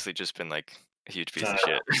notoriously just been like a huge piece of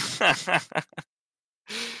shit.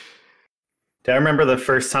 I remember the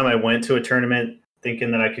first time I went to a tournament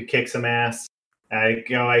thinking that I could kick some ass.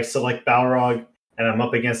 I select Balrog, and I'm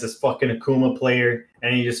up against this fucking Akuma player,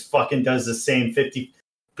 and he just fucking does the same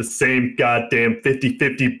goddamn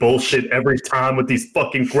 50-50 bullshit every time with these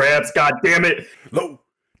fucking grabs. God damn it! Low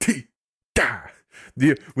T da.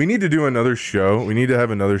 We need to do another show. We need to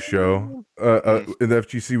have another show in the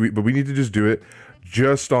FGC week, but we need to just do it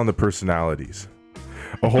just on the personalities.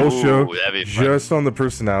 A whole show that'd be fun. just on the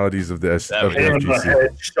personalities of the That'd be And the FGC.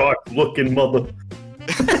 head shark looking mother.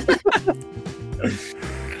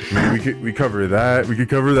 I mean, we cover that. We could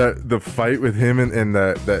cover the fight with him and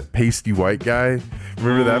that pasty white guy.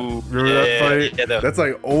 Remember that? Ooh, Remember that fight? yeah, That's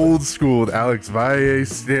like old school with Alex Valle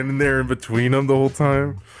standing there in between them the whole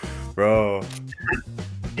time, bro.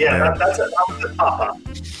 Yeah, Yeah. that was a pop-up.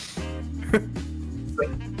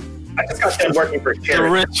 I just got done working for The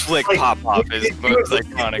charity. wrist flick Like, pop-up you- is you- the most you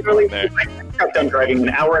iconic really- one there. I got done driving an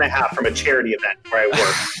hour and a half from a charity event where I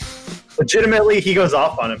work. Legitimately, he goes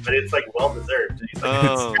off on him, but it's like well deserved. And he's like,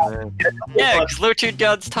 Oh, man. Yeah, because Lurcher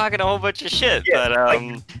Dud's talking a whole bunch of shit. Yeah, but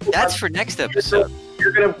like, that's for next episode.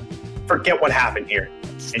 You're gonna forget what happened here,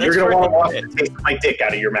 and you're That's gonna for want to walk another the taste of my dick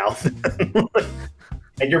out of your mouth.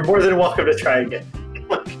 And you're more than welcome to try again.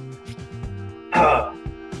 Ah.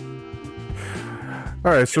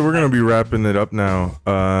 All right, so we're gonna be wrapping it up now.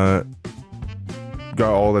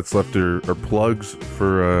 Got all that's left are plugs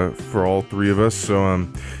for all three of us. So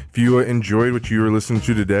if you enjoyed what you were listening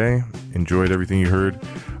to today, enjoyed everything you heard,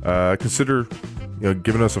 consider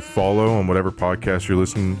giving us a follow on whatever podcast you're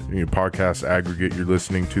listening, podcast aggregate you're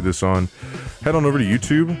listening to this on. Head on over to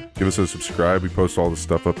YouTube, give us a subscribe. We post all the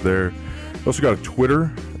stuff up there. We also got a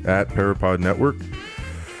Twitter at Parapod Network.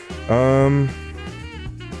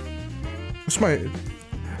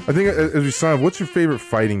 I think as we sign off, what's your favorite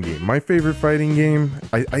fighting game? My favorite fighting game,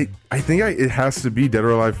 I think it has to be Dead or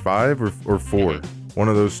Alive 5 or 4. One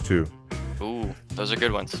of those two. Ooh, those are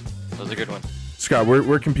good ones. Those are good ones. Scott,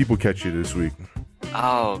 where can people catch you this week?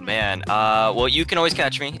 Oh man. Well, you can always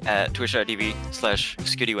catch me at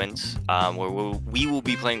twitch.tv/ScootyWins, where we will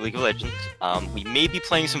be playing League of Legends. We may be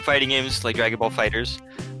playing some fighting games like Dragon Ball Fighters,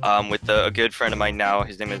 with a good friend of mine now.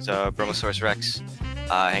 His name is Bromosaurus Rex.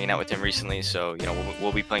 Hanging out with him recently, so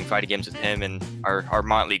we'll be playing fighting games with him and our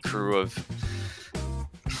motley crew of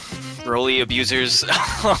Broly abusers.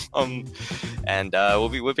 And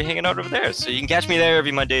we'll be hanging out over there. So you can catch me there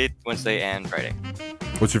every Monday, Wednesday, and Friday.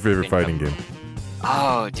 What's your favorite fighting game?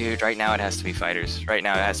 Oh, dude, right now it has to be Fighters. Right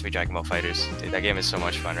now it has to be Dragon Ball Fighters. Dude, that game is so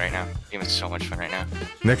much fun right now. The game is so much fun right now.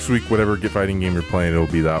 Next week, whatever fighting game you're playing, it'll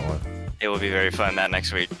be that one. It will be very fun that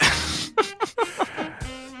next week.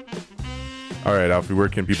 All right, Alfie, where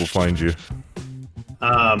can people find you?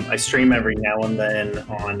 I stream every now and then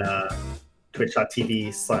on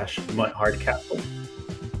twitch.tv/MuttHardCastle.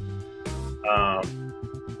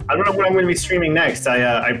 I don't know what I'm going to be streaming next.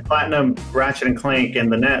 I platinum Ratchet and Clank,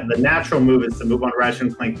 and the natural move is to move on to Ratchet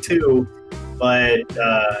and Clank 2, but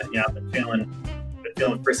I've been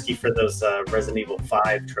feeling frisky for those Resident Evil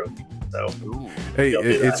 5 trophies. So Hey, You'll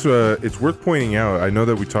do it's worth pointing out. I know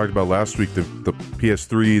that we talked about last week the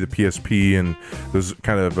PS3, the PSP, and those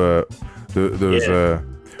kind of those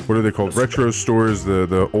what are they called? Retro stores,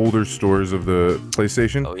 the older stores of the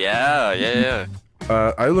PlayStation. Oh yeah.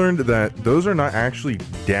 I learned that those are not actually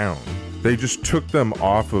down. They just took them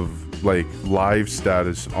off of like live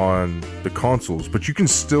status on the consoles, but you can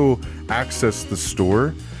still access the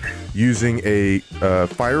store using a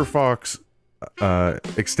Firefox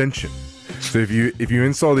extension. So if you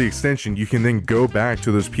install the extension, you can then go back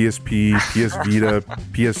to those PSP, PS Vita,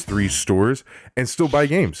 PS3 stores and still buy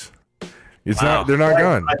games. It's Wow. not they're not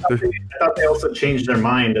gone. I thought they also changed their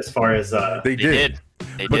mind as far as They did.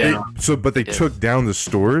 They But did. they took down the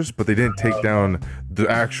stores, but they didn't take down the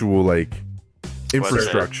actual like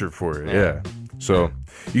infrastructure for it. Yeah. So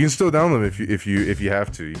you can still download them if you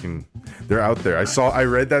have to. You can. They're out there. I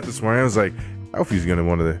read that this morning. I was like, Alfie's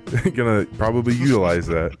gonna probably utilize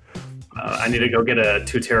that. I need to go get a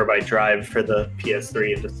 2 terabyte drive for the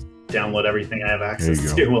PS3 and just download everything I have access There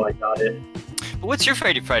you to go. while I got it. What's your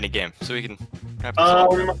favorite fighting game? So we can wrap this up.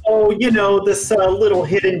 This little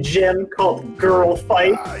hidden gem called Girl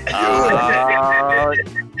Fight.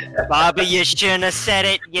 Bobby, you shouldn't have said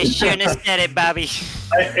it. You shouldn't have said it, Bobby.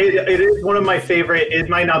 It is one of my favorite. It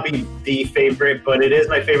might not be the favorite, but it is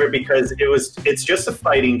my favorite because it's just a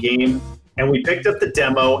fighting game, and we picked up the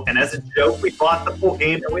demo, and as a joke, we bought the full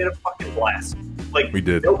game, and we had a fucking blast. Like, We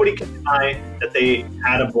did. Nobody can deny that they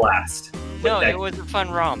had a blast. with No, that it was a fun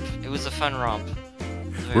romp. It was a fun romp. It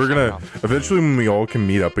was a very We're fun gonna romp. eventually, when we all can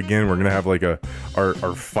meet up again, we're gonna have like our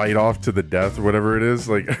fight off to the death or whatever it is,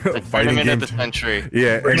 like a The fighting tournament game. of the century.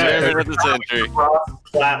 Yeah, We're and, gonna- Tournament of the century.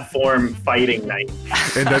 Cross-platform fighting night.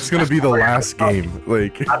 and that's gonna be the last game.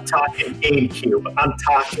 Like, I'm talking GameCube. I'm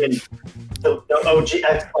talking the OG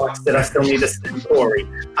Xbox that I still need to send Corey.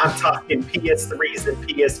 I'm talking PS3s and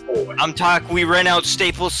PS4. We rent out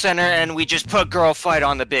Staples Center and we just put Girl Fight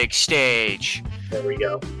on the big stage. There we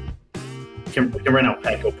go. We can rent out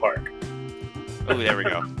Petco Park Oh, there we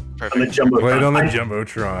go. on the Perfect. Jumbotron. Play it on the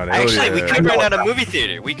Jumbotron. Hell Actually, we yeah. could rent out a movie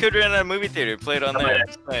theater. We could rent out a movie theater. Play it on there.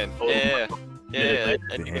 Just saying. Oh, Yeah, I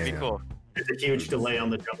think it'd be Damn. cool. There's a huge delay on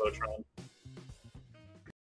the Jumbotron.